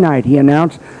night he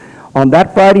announced, on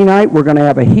that Friday night, we're going to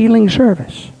have a healing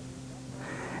service.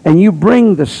 And you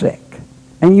bring the sick,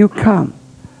 and you come.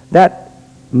 That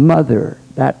mother,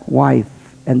 that wife,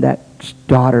 and that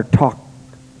daughter talked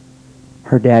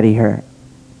her daddy, her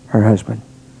husband,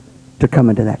 to come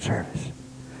into that service.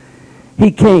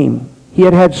 He came. He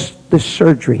had had this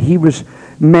surgery. He was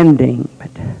mending, but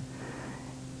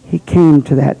he came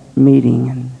to that meeting,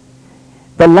 and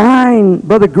the line,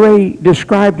 Brother Gray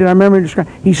described it, I remember he described,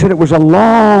 he said it was a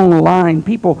long line.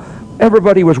 People,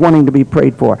 everybody was wanting to be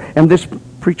prayed for, and this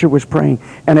preacher was praying,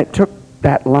 and it took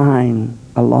that line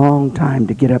a long time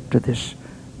to get up to this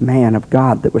man of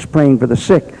God that was praying for the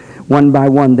sick. One by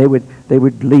one, they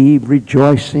would leave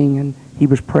rejoicing, and he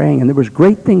was praying, and there was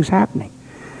great things happening.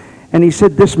 And he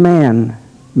said this man,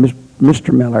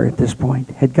 Mr. Miller at this point,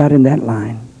 had got in that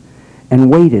line and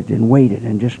waited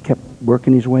and just kept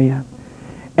working his way up.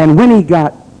 And when he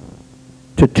got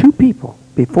to two people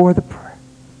before the prayer,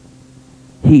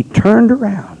 he turned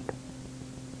around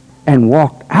and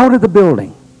walked out of the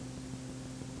building.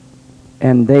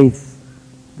 And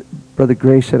Brother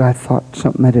Gray said, I thought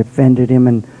something had offended him,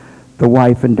 and the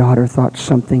wife and daughter thought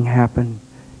something happened.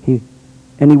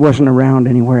 And he wasn't around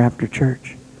anywhere after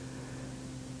church.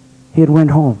 He had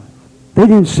went home. They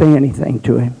didn't say anything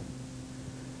to him.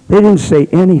 They didn't say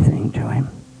anything to him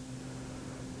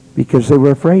because they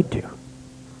were afraid to.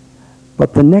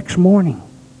 But the next morning,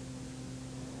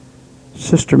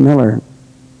 Sister Miller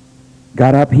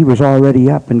got up. He was already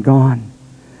up and gone.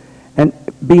 And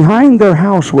behind their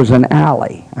house was an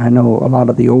alley. I know a lot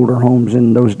of the older homes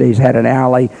in those days had an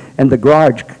alley, and the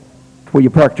garage where you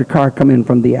parked your car come in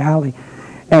from the alley.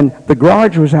 And the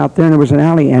garage was out there, and there was an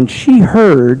alley, and she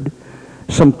heard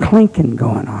some clinking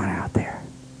going on out there.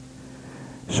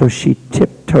 So she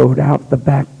tiptoed out the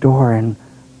back door and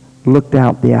looked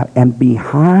out the alley. And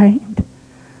behind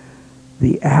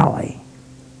the alley,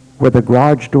 where the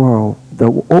garage door, the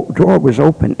door was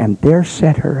open, and there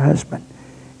sat her husband.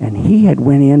 And he had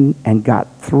went in and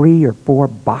got 3 or 4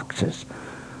 boxes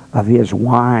of his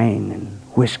wine and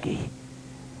whiskey.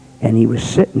 And he was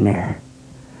sitting there,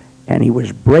 and he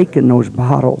was breaking those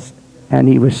bottles, and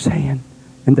he was saying,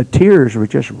 and the tears were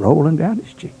just rolling down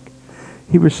his cheek.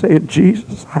 He was saying,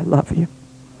 Jesus, I love you.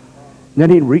 And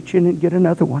then he'd reach in and get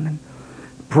another one and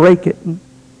break it. And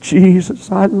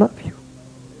Jesus, I love you.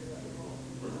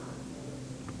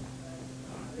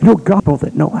 You know, God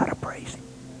that know how to praise him.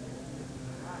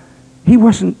 He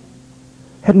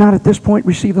had not at this point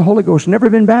received the Holy Ghost, never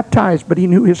been baptized, but he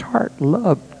knew his heart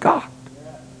loved God.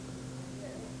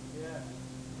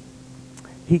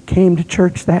 He came to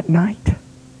church that night.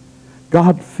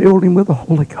 God filled him with the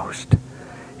Holy Ghost.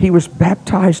 He was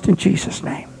baptized in Jesus'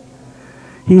 name.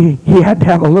 He had to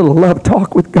have a little love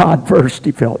talk with God first,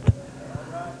 he felt.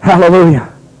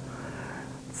 Hallelujah.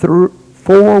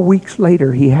 4 weeks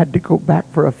later, he had to go back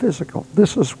for a physical.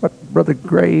 This is what Brother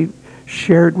Gray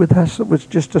shared with us. It was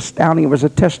just astounding. It was a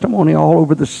testimony all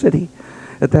over the city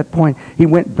at that point. He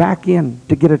went back in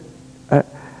to get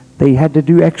they had to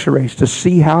do x-rays to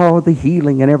see how the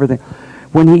healing and everything.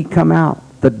 When he come out,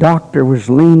 the doctor was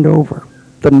leaned over.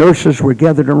 The nurses were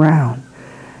gathered around.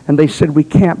 And they said, we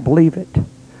can't believe it.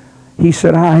 He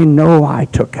said, I know I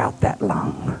took out that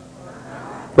lung.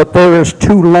 But there is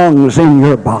 2 lungs in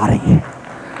your body.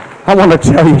 I want to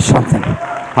tell you something.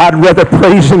 I'd rather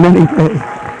praise him any day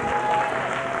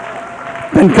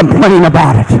than complain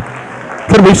about it.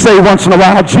 Could we say once in a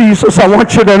while, Jesus, I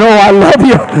want you to know I love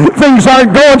you. Things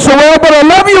aren't going so well, but I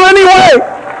love you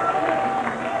anyway.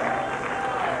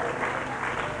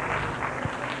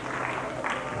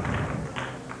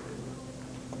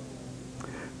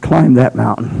 Climb that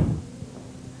mountain.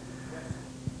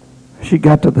 She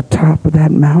got to the top of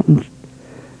that mountain,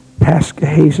 past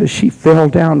Gehazi. She fell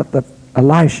down at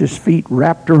Elisha's feet,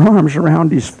 wrapped her arms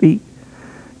around his feet,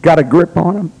 got a grip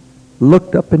on him,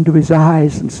 looked up into his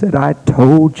eyes and said, I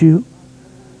told you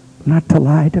not to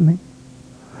lie to me.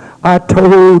 I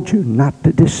told you not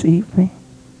to deceive me.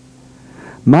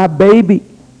 My baby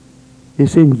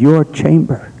is in your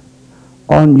chamber,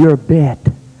 on your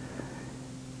bed.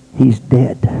 He's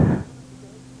dead.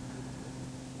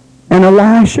 And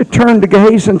Elisha turned to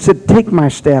Gehazi and said, take my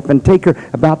staff and take her.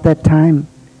 About that time,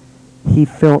 he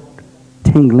felt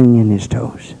tingling in his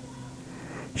toes.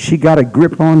 She got a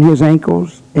grip on his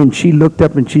ankles, and she looked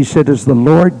up and she said, as the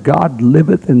Lord God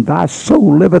liveth and thy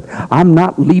soul liveth, I'm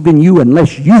not leaving you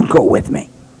unless you go with me.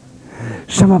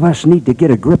 Some of us need to get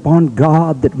a grip on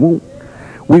God that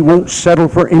we won't settle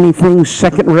for anything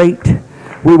second rate.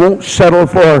 We won't settle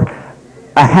for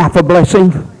a half a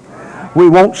blessing. We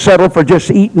won't settle for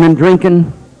just eating and drinking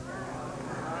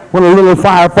when a little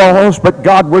fire falls. But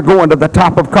God, we're going to the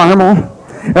top of Carmel,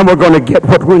 and we're going to get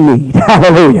what we need.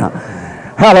 Hallelujah.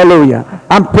 Hallelujah.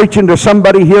 I'm preaching to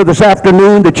somebody here this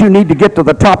afternoon that you need to get to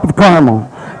the top of Carmel.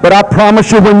 But I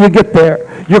promise you, when you get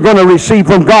there, you're going to receive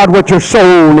from God what your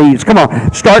soul needs. Come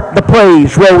on, start the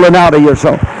praise rolling out of your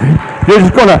soul. You're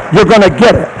going to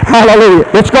get it. Hallelujah.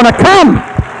 It's going to come.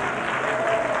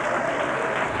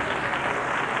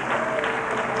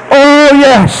 Oh,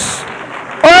 yes.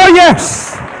 Oh, yes.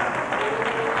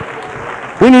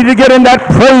 We need to get in that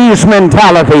praise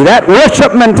mentality, that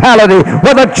worship mentality,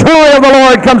 where the joy of the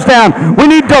Lord comes down. We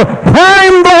need to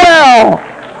prime the well.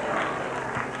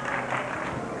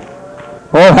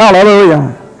 Oh,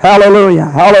 hallelujah. Hallelujah.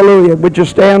 Hallelujah. Would you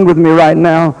stand with me right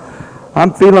now?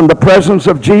 I'm feeling the presence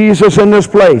of Jesus in this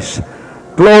place.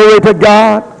 Glory to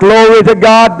God. Glory to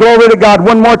God. Glory to God.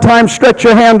 One more time, stretch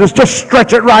your hand. Just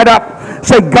stretch it right up.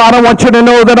 Say, God, I want you to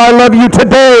know that I love you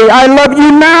today. I love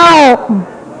you now.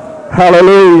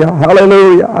 Hallelujah.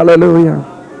 Hallelujah. Hallelujah.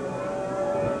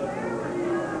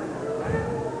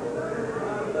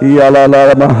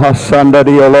 Yala mahasanda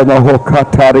yala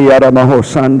mahokatari yala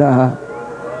mahosanda.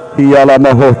 Yala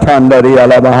mahotanda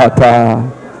yala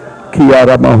mahata.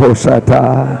 Kiyara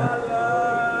mahosata.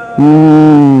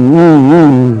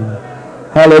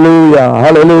 Hallelujah.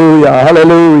 Hallelujah.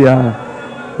 Hallelujah.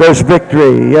 There's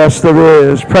victory. Yes, there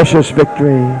is. Precious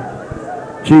victory.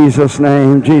 Jesus'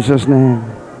 name. Jesus' name.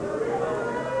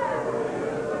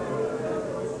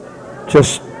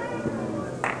 Just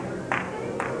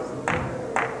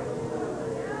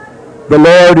the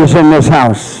Lord is in this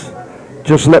house.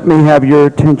 Just let me have your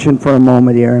attention for a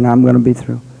moment here, and I'm going to be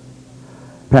through.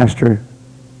 Pastor,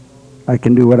 I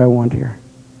can do what I want here.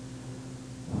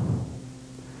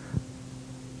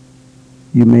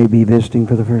 You may be visiting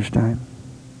for the first time.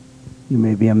 You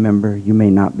may be a member. You may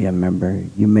not be a member.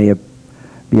 You may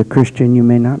be a Christian. You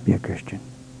may not be a Christian.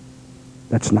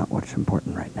 That's not what's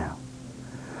important right now.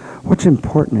 What's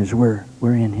important is we're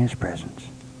in His presence.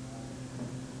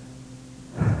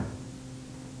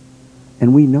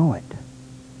 And we know it.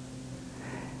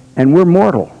 And we're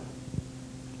mortal.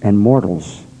 And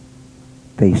mortals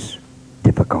face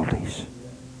difficulties.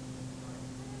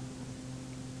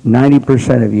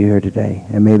 90% of you here today,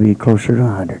 and maybe closer to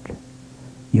 100,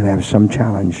 you have some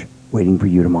challenge waiting for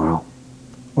you tomorrow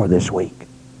or this week.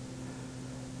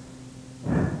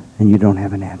 and you don't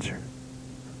have an answer.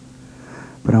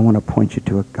 But I want to point you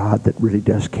to a God that really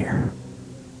does care.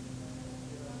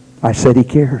 I said he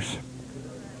cares.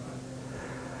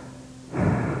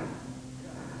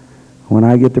 When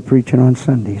I get to preaching on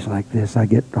Sundays like this, I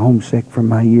get homesick from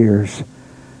my years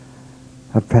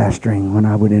of pastoring when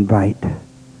I would invite.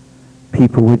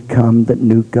 People would come that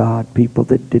knew God. People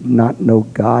that did not know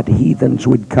God. Heathens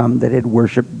would come that had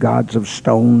worshipped gods of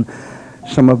stone.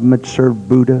 Some of them had served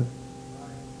Buddha,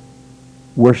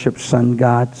 worshipped sun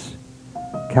gods.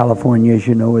 California, as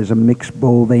you know, is a mixed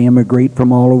bowl. They immigrate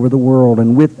from all over the world,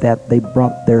 and with that they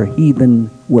brought their heathen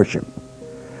worship.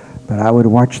 But I would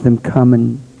watch them come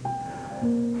and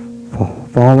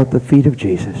fall at the feet of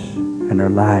Jesus and their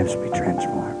lives be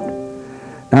transformed.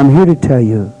 Now I'm here to tell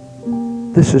you,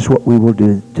 this is what we will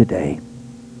do today.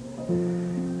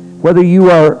 Whether you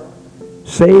are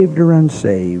saved or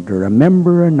unsaved, or a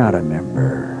member or not a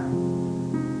member,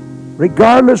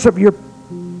 regardless of your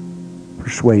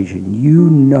persuasion, you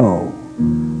know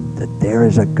that there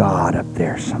is a God up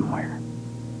there somewhere.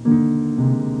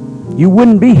 You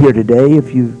wouldn't be here today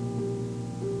if you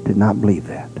did not believe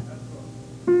that.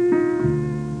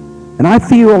 And I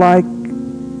feel like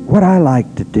what I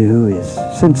like to do is,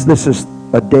 since this is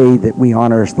a day that we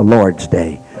honor as the Lord's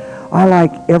Day, I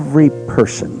like every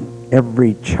person,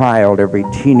 every child, every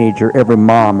teenager, every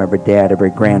mom, every dad,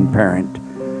 every grandparent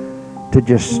to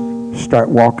just start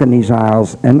walking these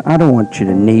aisles. And I don't want you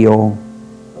to kneel.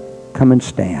 Come and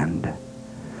stand.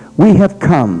 We have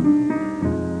come,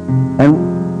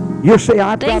 and you'll say,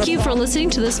 Thank you for listening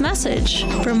to this message.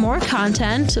 For more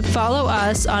content, follow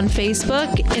us on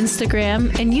Facebook,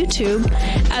 Instagram, and YouTube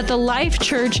at The Life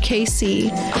Church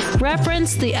KC.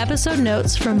 Reference the episode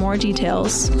notes for more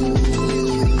details.